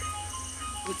love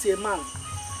with a man.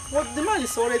 But the man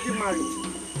is already married.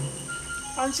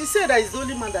 And she said that it's the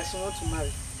only man that she wants to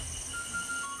marry.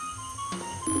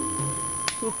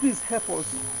 So please help us.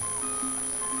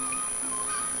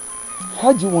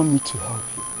 How do you want me to help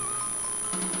you?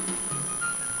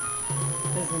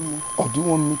 Ezemo. Or do you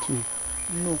want me to?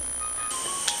 No.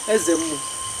 Ezemo,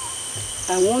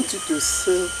 I want you to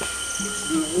serve the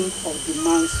womb of the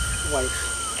man's wife.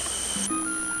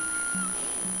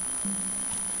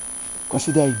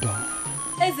 Consider it done.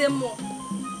 Ezemo,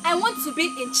 I want to be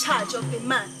in charge of the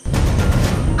man.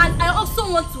 And I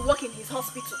also want to work in his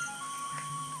hospital.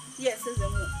 Yes,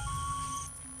 Ezemo.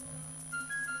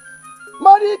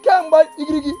 Madike mba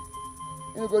igirigi.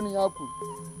 Ego ni yaku.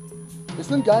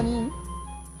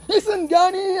 Isin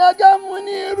gani aga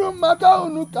muniru maka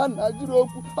unu kana juru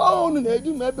okwu. Unu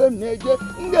na-eju mebe m na-eje.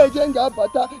 Ngeje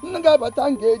ngabata,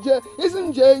 ngeje. Isin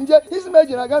nje, isin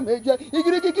meje na aga meje.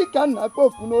 Igirigi ka na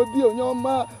kpoku n'obi onye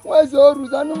ọma. Weze oru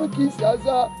zanu m ka isi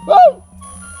aza.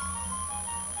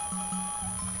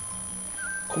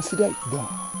 Consider it done.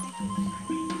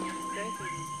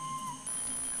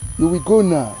 You will go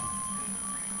now.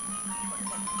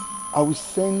 I will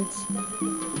send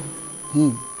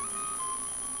him.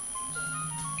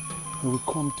 He will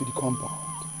come to the compound.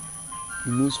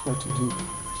 He knows what to do.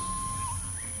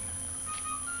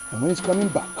 And when he's coming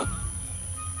back,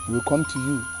 he will come to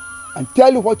you and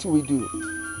tell you what you will do.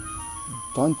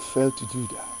 Don't fail to do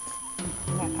that.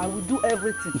 I will do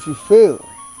everything. If you fail,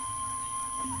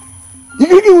 he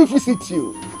will visit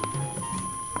you.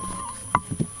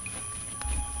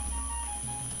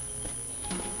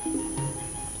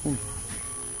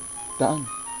 Down.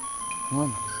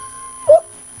 One.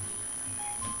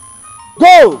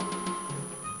 Go!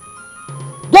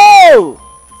 Go!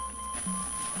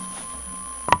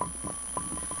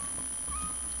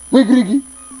 Migrigi.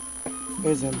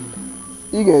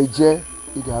 Iga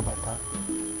abata.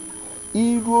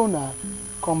 Iru na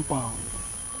compound.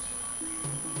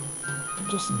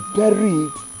 Just bury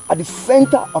it at the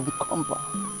center of the compound.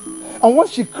 And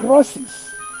once she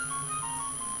crosses,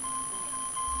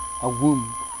 her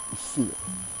womb is sealed.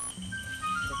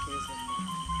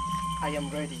 I am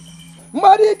ready.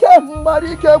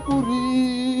 Madike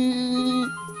Kuri.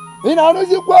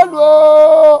 Inanuzi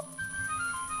kwalo.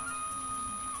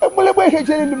 Ebulebe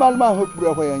hejele ni malma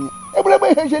hokure hoyanya.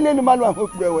 Ebulebe hejele ni malma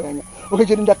hokure hoyanya.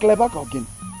 Okejele nda clever ka ogin.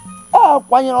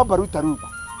 Kwanyere obaru taruku.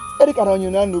 Erika na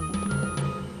onyo na nubu.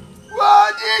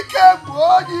 Wadike.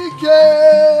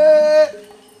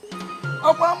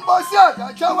 Okwa mbosi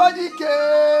aga chawadike.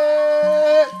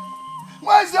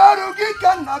 Mwazaru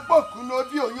gika na kpoku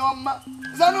n'obi onye ọma.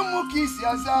 Zanu mu ka isi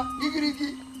aza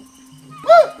igirigi.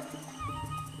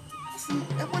 Si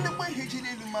ebulebe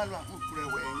hejele ni malma hokure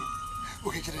hoyanya.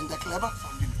 Okejele nda clever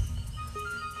family.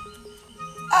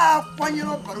 Kwanyere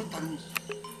obaru taruku.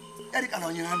 Erika na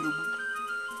onyo na nubu.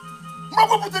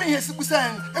 Mwa putere ihe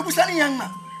egusani yang na.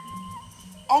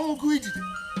 Onwu ku ijide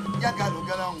ya galo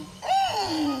galanwu.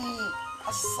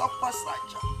 Asapa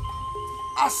saja.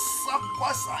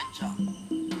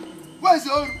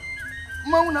 Weze oru.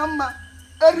 Mmanwụ na mma.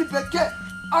 Eri bekee.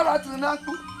 Aratụrụ na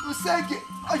mkpu. Usege.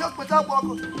 Oyo kpeta agba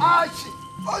ọkụ. Achi.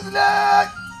 Ojile.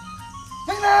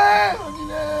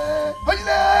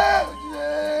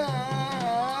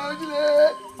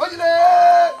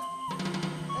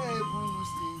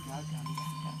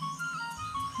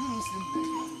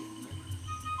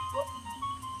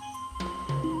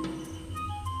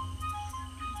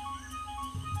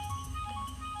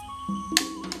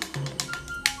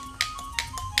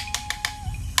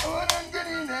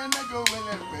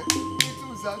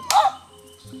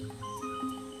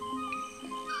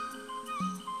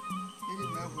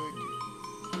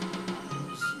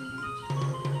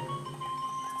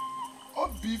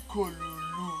 Biko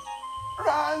Lulu.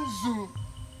 Ranzu.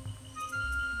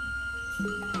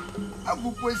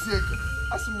 Abu Kwezeka.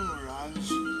 Asimuno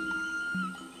Ranzu.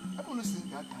 Abu no sin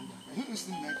that kanga. He no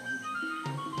sin that kanga.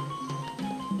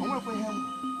 I'm going for him.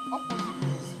 Up with the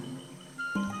please.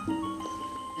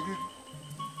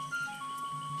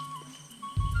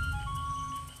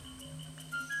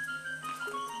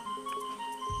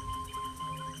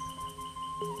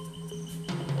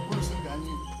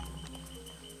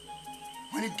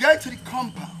 When you get to the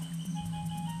compound,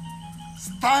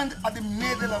 stand at the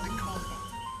middle of the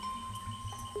compound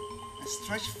and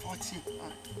stretch 40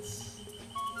 hands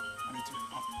and it will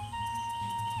happen.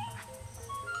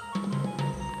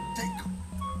 Take.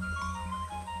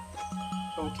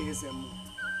 Okay, Zemo.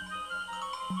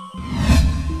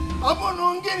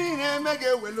 Abonongiri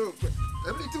nemege welope.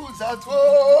 Everything was at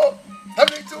all.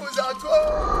 Everything was at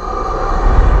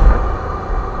all.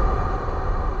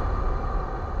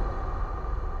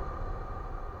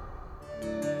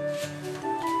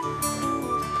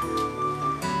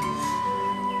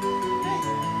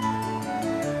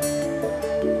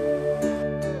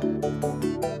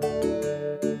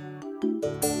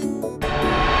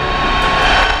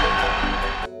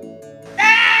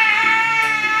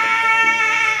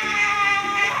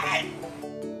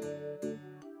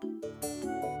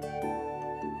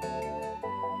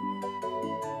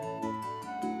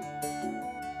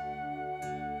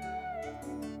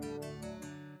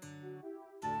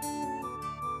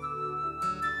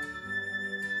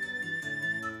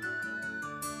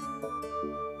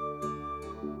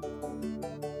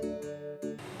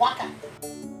 Waka.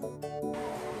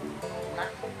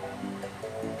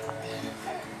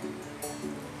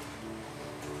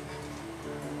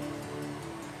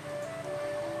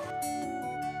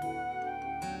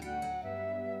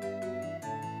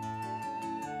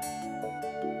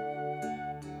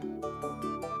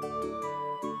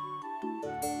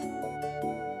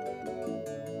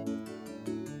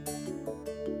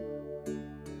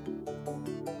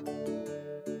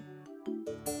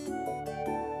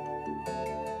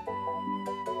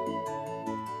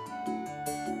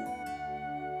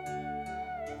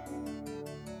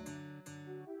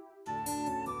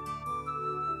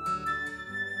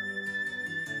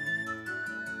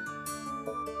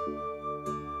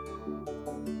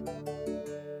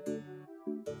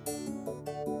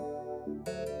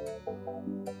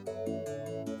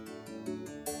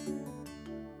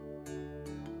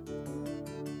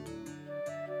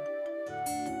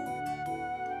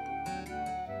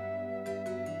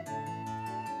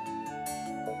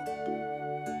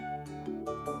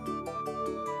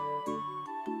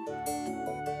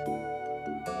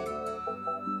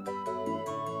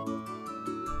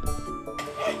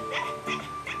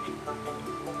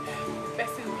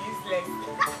 Person useless.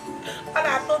 And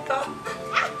I thought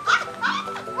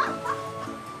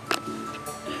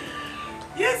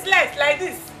useless like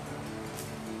this.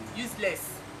 Useless.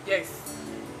 Yes.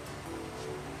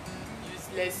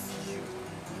 Useless you.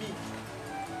 Me.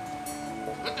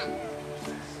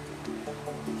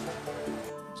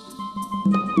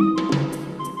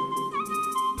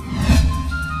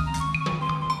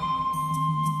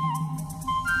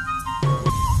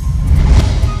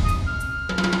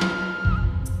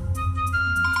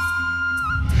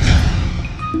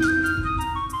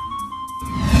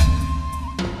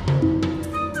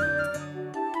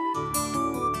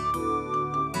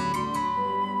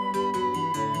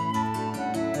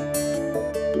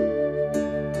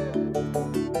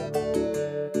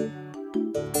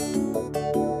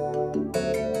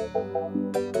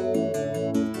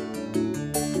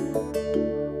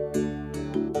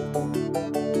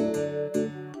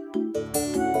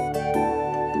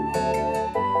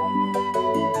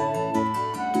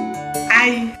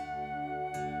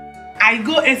 I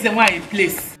go SMY in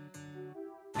place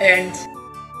and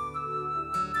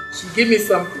she gave me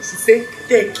something. She said,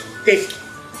 take,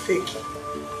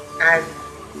 and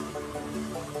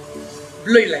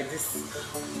blow it like this.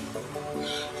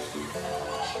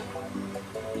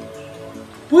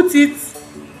 Put it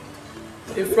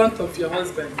in front of your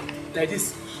husband like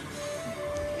this.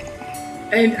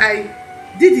 And I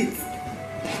did it.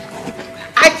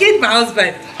 I killed my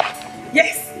husband.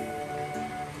 Yes.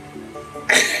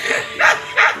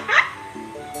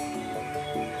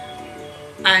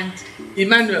 And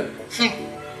Emmanuel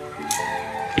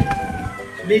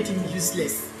made him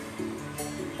useless.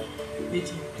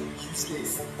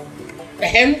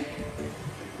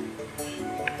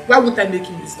 Why would I make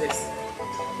him useless?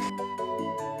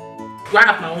 Do I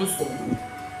have my own son?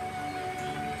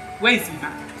 Where is he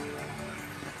now?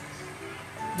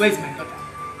 Where is my daughter?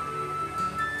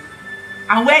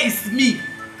 And where is me?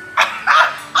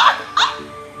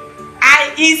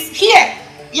 is here.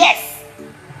 Yes.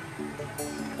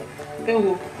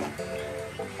 Ewo.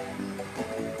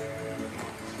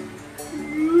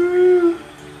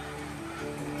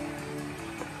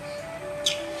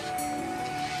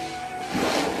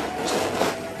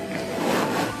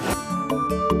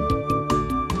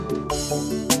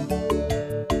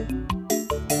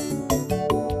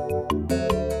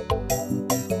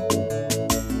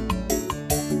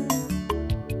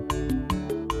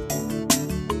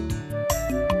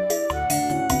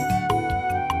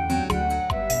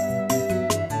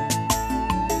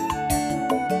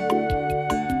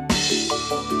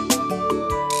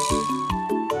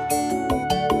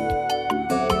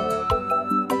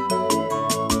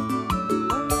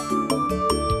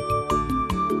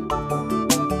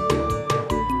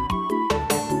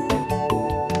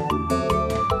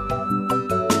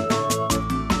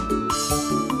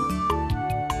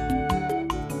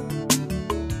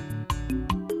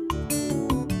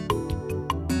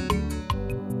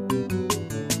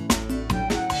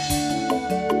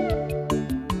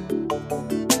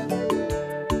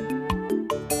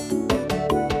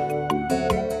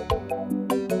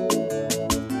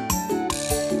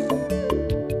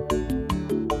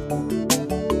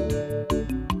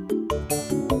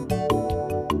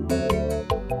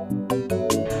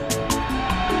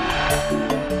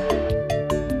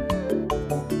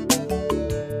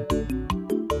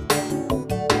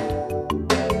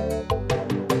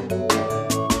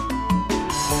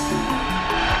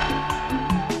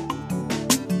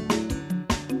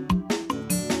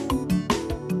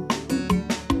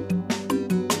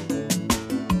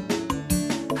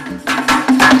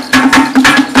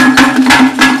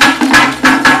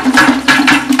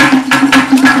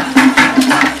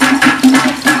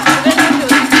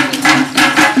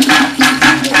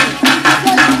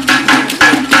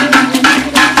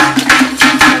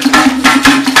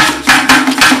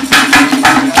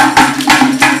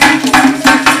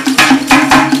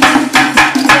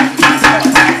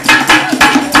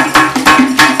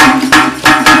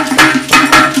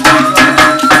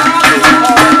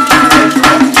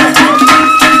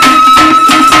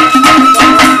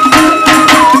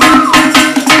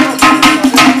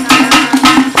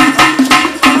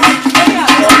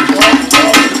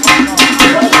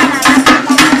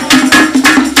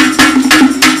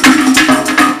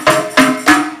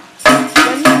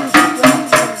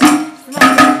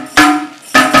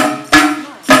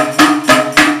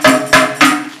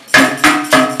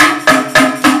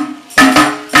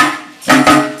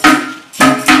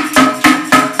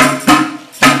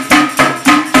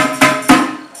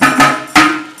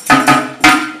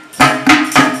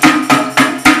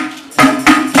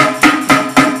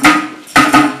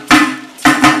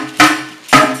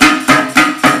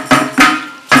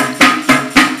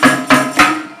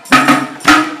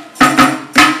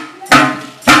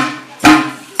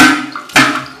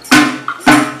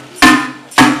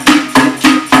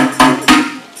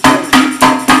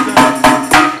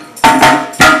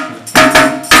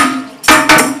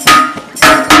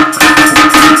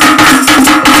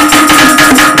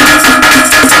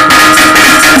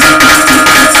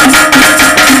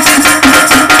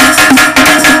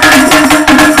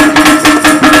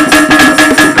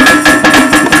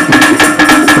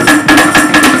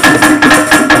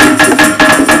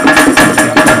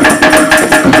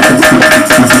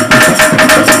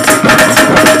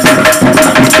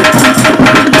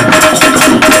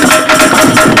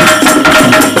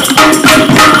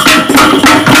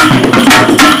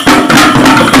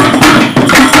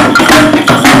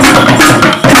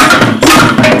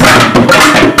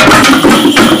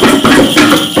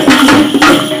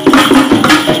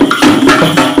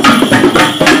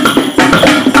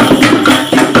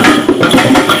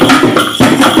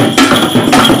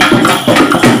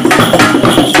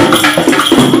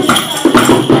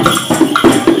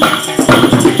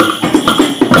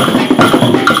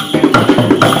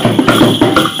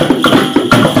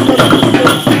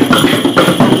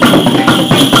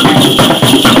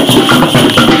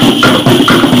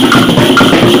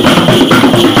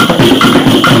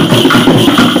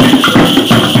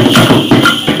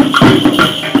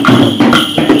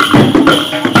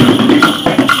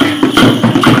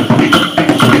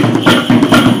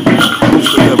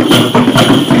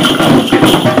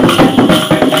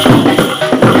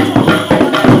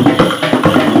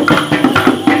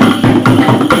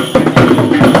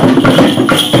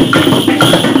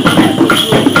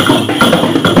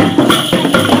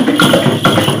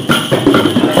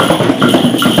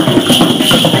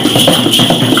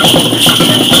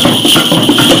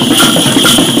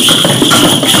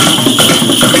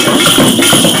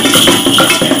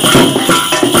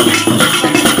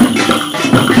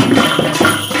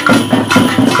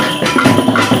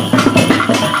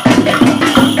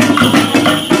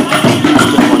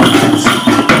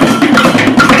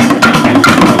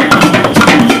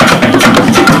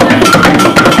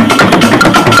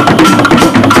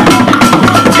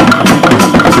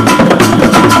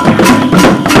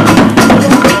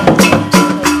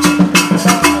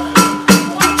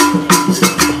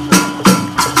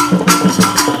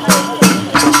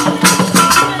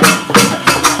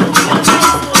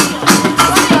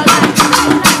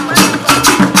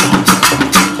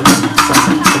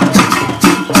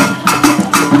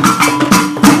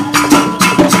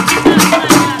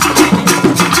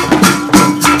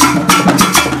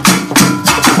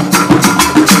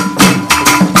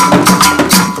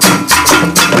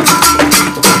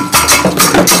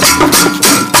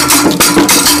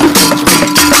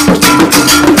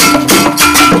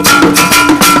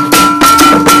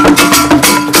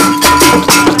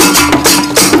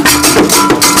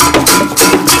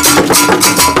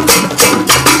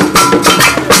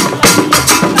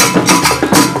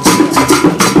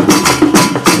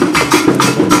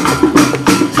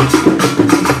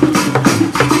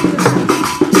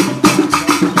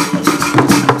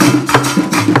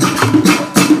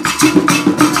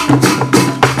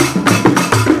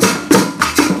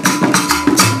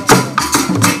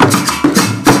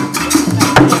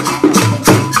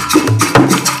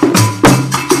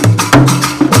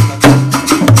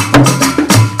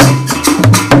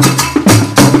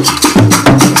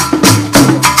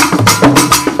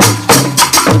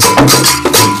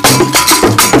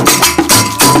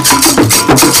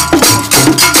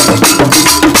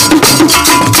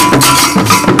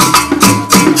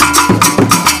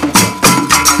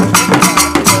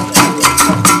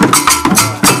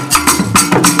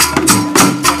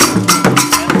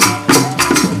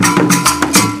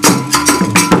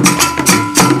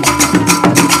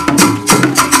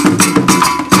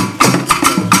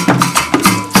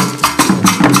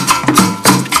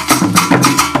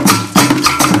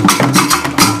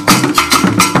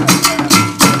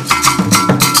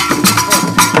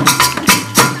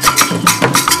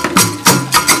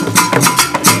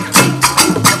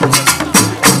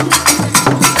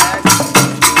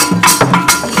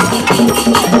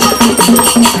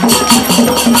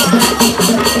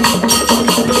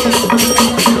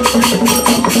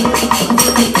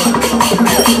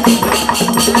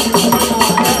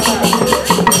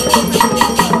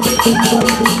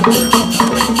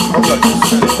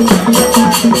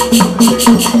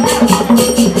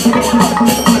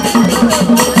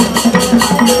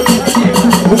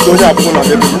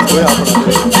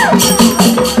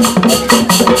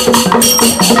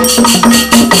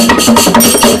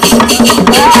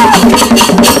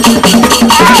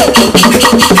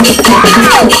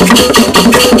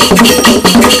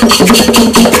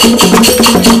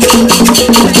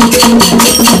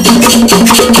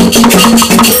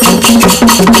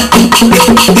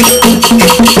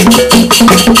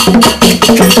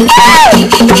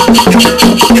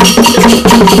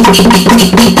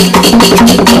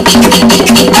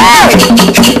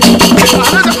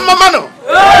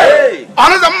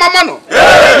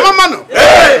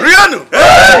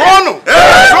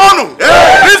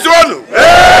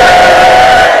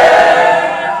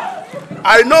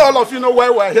 I know all of you know why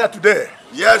we're here today.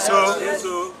 Yes, sir. Yes,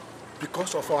 sir.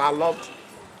 Because of our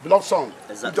beloved son,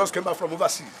 who just came back from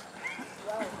overseas.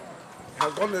 He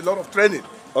has done a lot of training.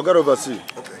 I got overseas.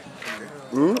 Okay.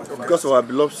 Because of our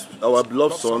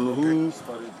beloved son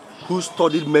who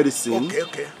studied medicine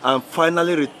and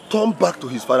finally returned back to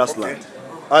his father's land.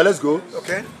 All right, let's go.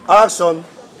 Okay. Action.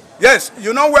 Yes,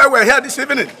 you know why we're here this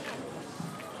evening?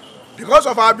 Because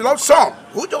of our beloved son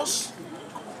who just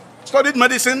studied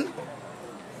medicine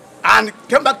and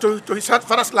came back to his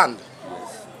father's land.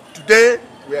 Today,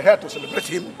 we are here to celebrate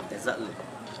him. Exactly.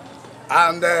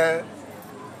 And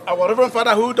our Reverend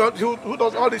Father who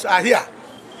does all this are here.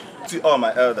 To all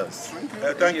my elders.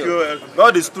 Thank you.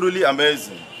 God is truly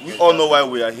amazing. We all know why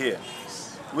we are here.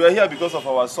 We are here because of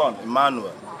our son,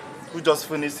 Emmanuel, who just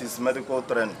finished his medical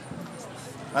training.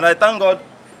 And I thank God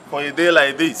for a day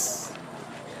like this.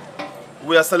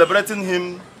 We are celebrating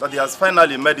him that he has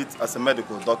finally made it as a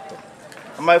medical doctor.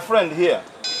 And my friend here,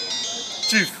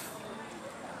 Chief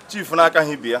Naka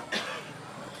Hibia.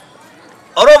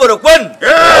 Orobo Kwen!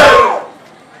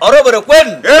 Orobo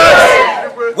Kwen!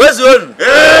 Where's your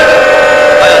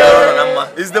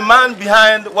Is the man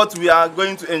behind what we are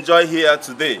going to enjoy here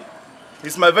today.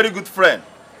 He's my very good friend.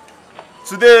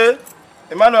 Today,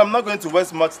 Emmanuel, I'm not going to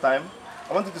waste much time.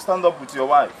 I want you to stand up with your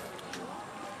wife.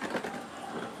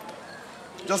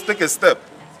 Just take a step.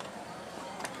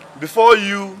 Before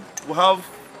you, we have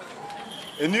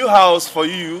a new house for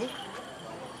you.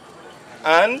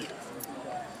 And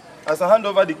as I hand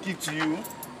over the key to you,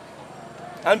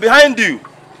 and behind you,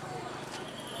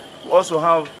 we also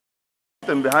have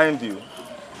them behind you.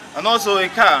 And also a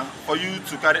car for you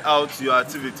to carry out your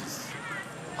activities.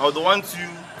 I would want you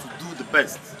to do the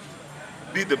best.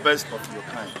 Be the best of your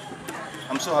kind.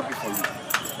 I'm so happy for you.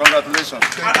 Congratulations.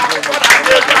 Thank you very much.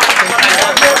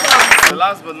 The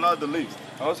last but not the least,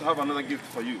 I also have another gift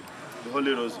for you. The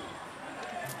Holy Rosary.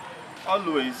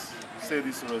 Always say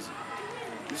this rosary.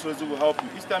 This rosary will help you.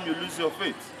 Each time you lose your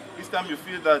faith, each time you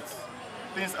feel that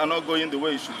things are not going the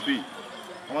way it should be,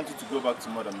 I want you to go back to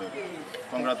Mother Mary.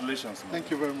 Congratulations. Man. Thank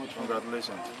you very much.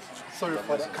 Congratulations. Sorry,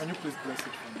 Father. Can you please bless it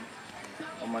for me?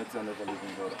 Almighty and ever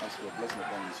living God, ask for a blessing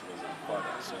upon this rosary.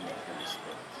 Father, Son, and Holy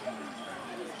Spirit.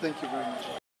 Thank you very much.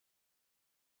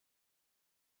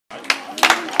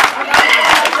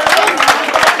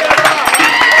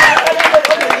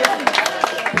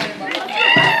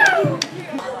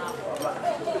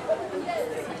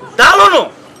 Dalono!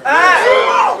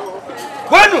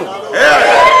 Kwenu!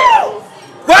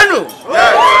 Kwenu!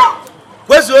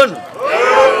 Kwenu!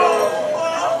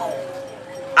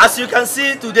 As you can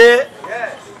see today,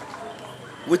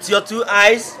 with your two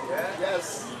eyes,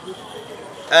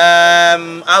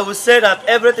 I would say that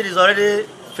everything is already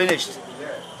finished.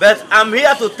 But I'm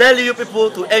here to tell you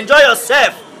people to enjoy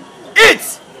yourself.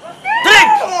 Eat!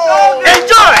 Drink!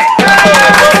 Enjoy!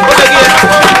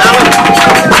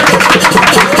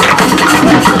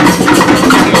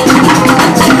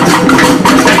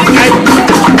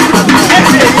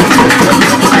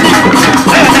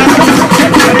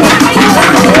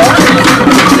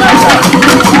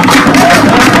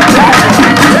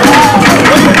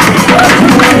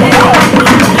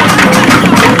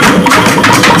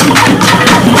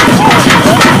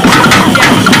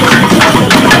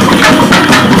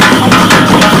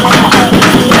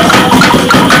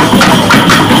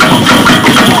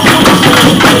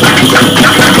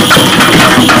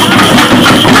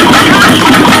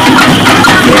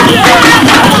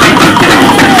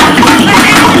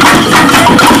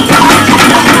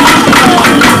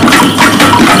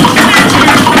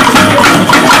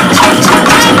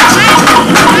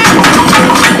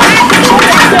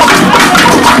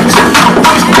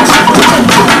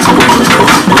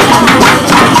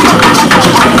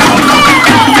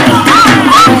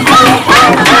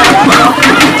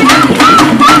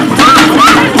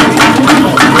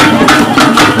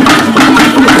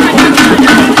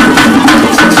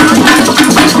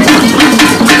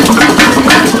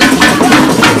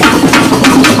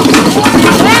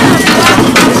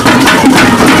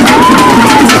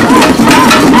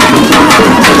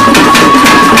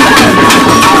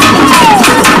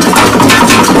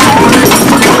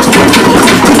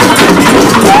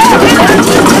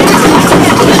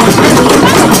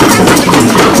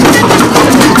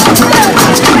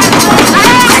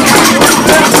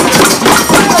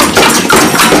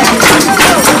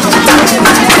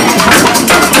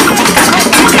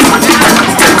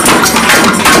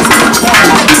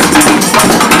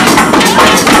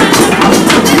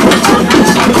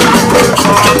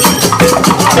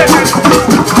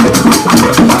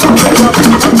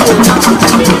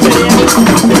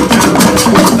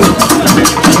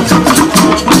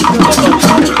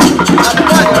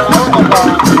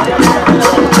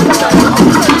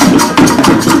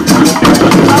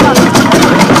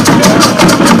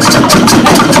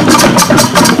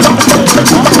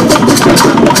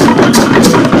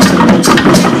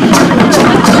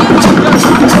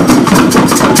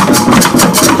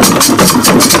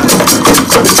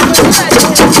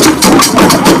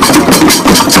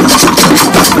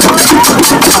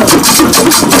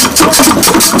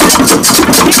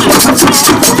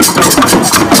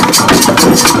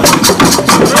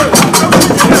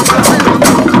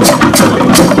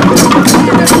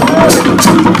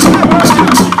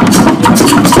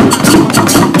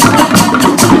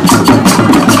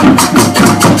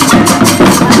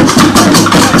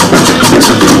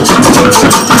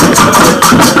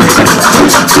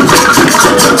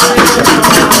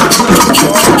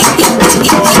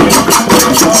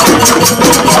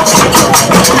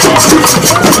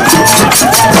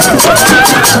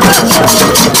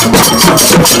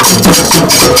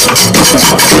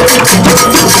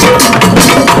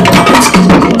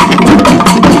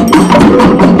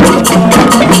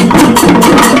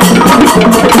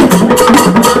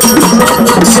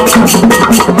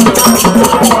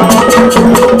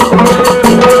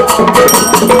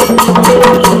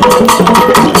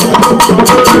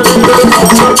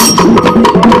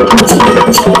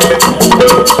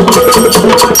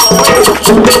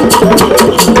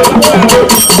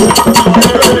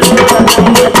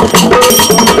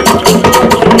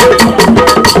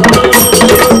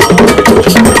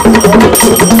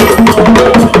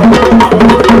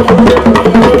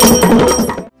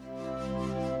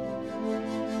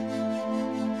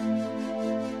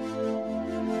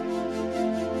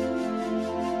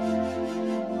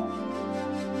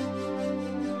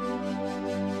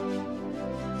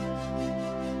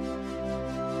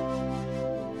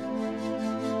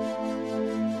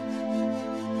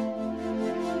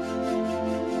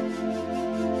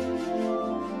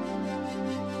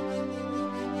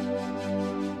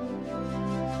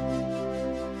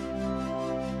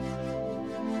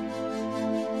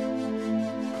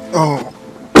 Oh,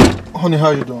 honey, how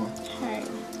you doing? Hi.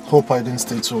 Hope I didn't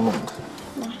stay too long.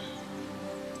 No.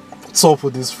 What's up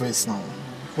with this face now?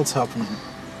 What's happening?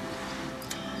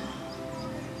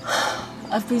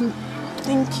 I've been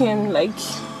thinking, like,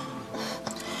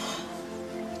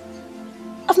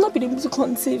 I've not been able to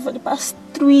conceive for the past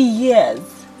 3 years.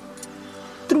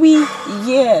 3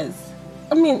 years.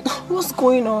 I mean, what's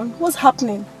going on? What's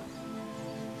happening?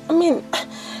 I mean,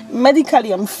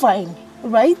 medically I'm fine,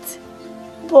 right?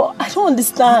 But I don't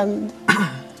understand.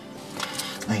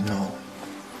 I know.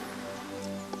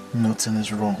 Nothing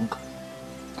is wrong.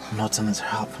 Nothing is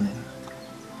happening.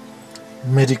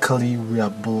 Medically, we are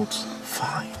both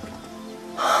fine.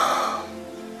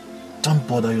 Don't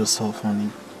bother yourself, honey.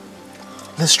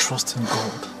 Let's trust in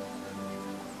God.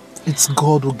 It's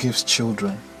God who gives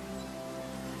children.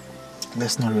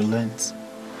 Let's not relent.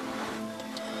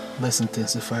 Let's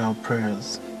intensify our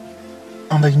prayers.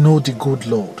 And I know the good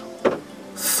Lord,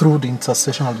 through the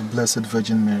intercession of the Blessed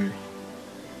Virgin Mary,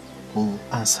 will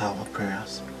answer our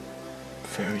prayers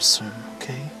very soon,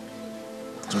 okay?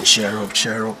 So cheer up,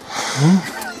 cheer up.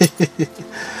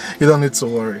 You don't need to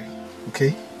worry,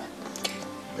 okay?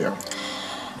 Yeah.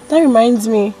 That reminds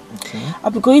me, Okay.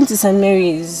 I'll be going to St.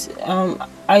 Mary's.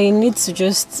 I need to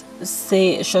just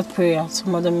say a short prayer to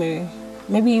Mother Mary.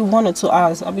 Maybe 1 or 2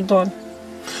 hours, I'll be done.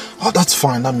 Oh, that's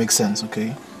fine, that makes sense,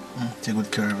 okay? Take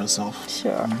good care of yourself.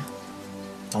 Sure.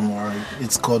 Don't worry,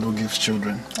 it's God who gives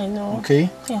children. I know. Okay?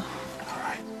 Yeah.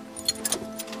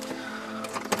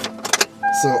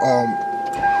 So,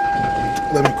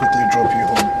 let me quickly drop you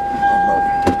home.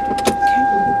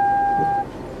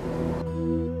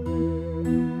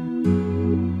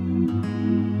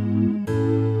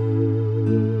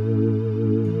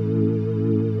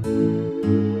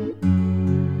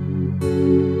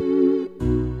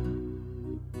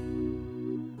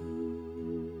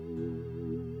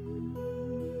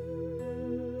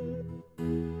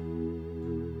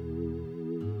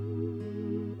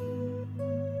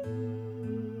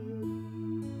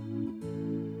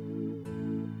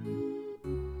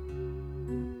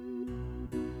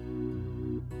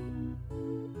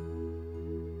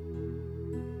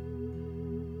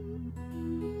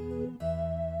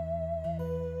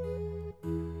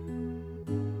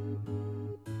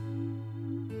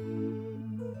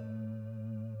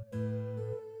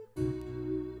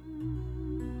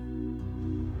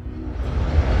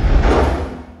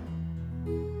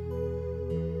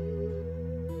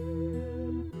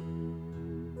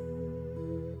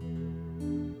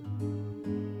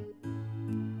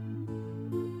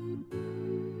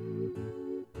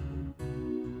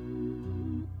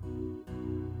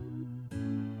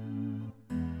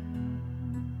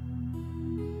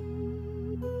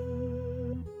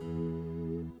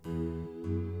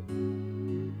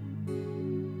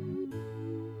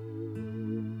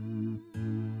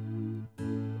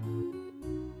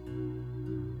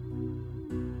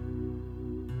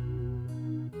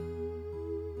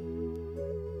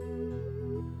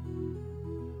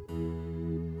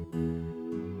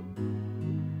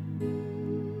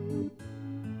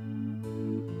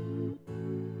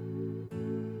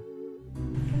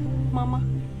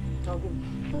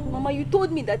 Mama, you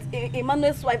told me that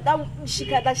Emmanuel's wife,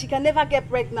 that she can never get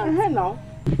pregnant. No.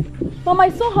 Mama, I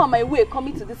saw her on my way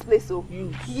coming to this place. So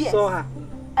you yes, saw her?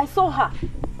 I saw her.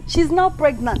 She's now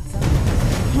pregnant.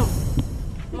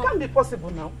 It can't be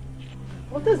possible now.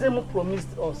 What has Emu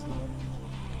promised us now?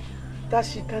 That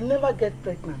she can never get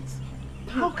pregnant.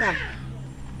 How come?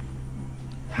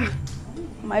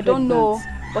 I don't know,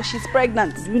 but she's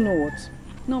pregnant. Do you know what?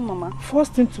 No, Mama.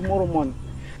 First thing tomorrow morning,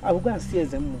 I will go and see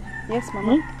Ezemo. Yes,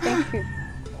 Mama. Thank you.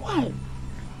 Why?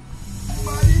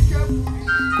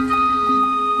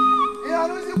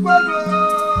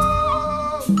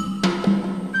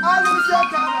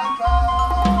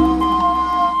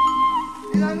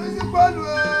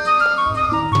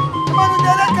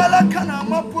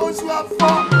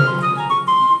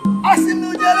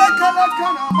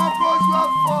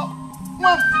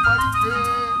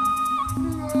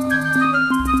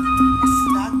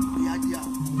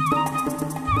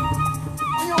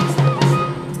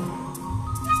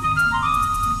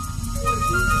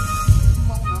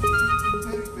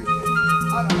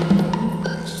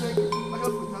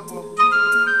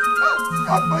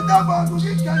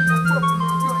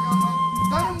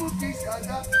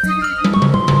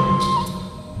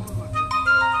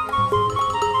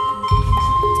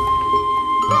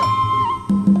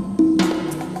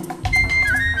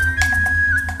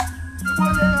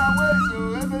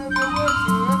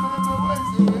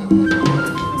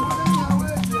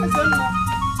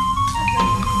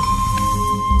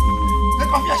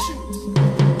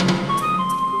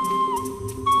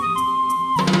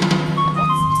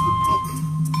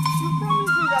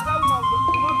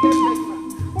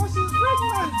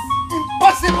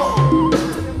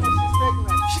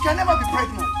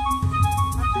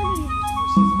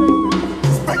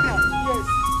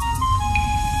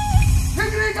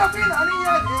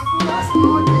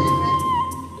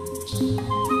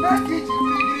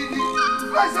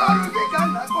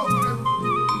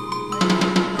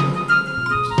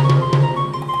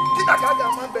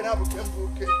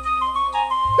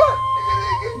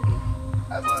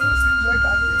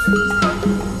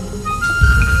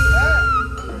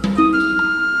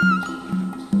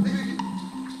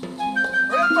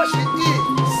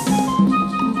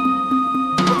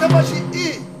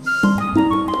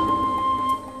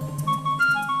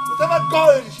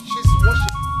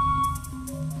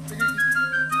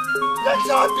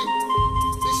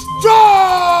 Destroy!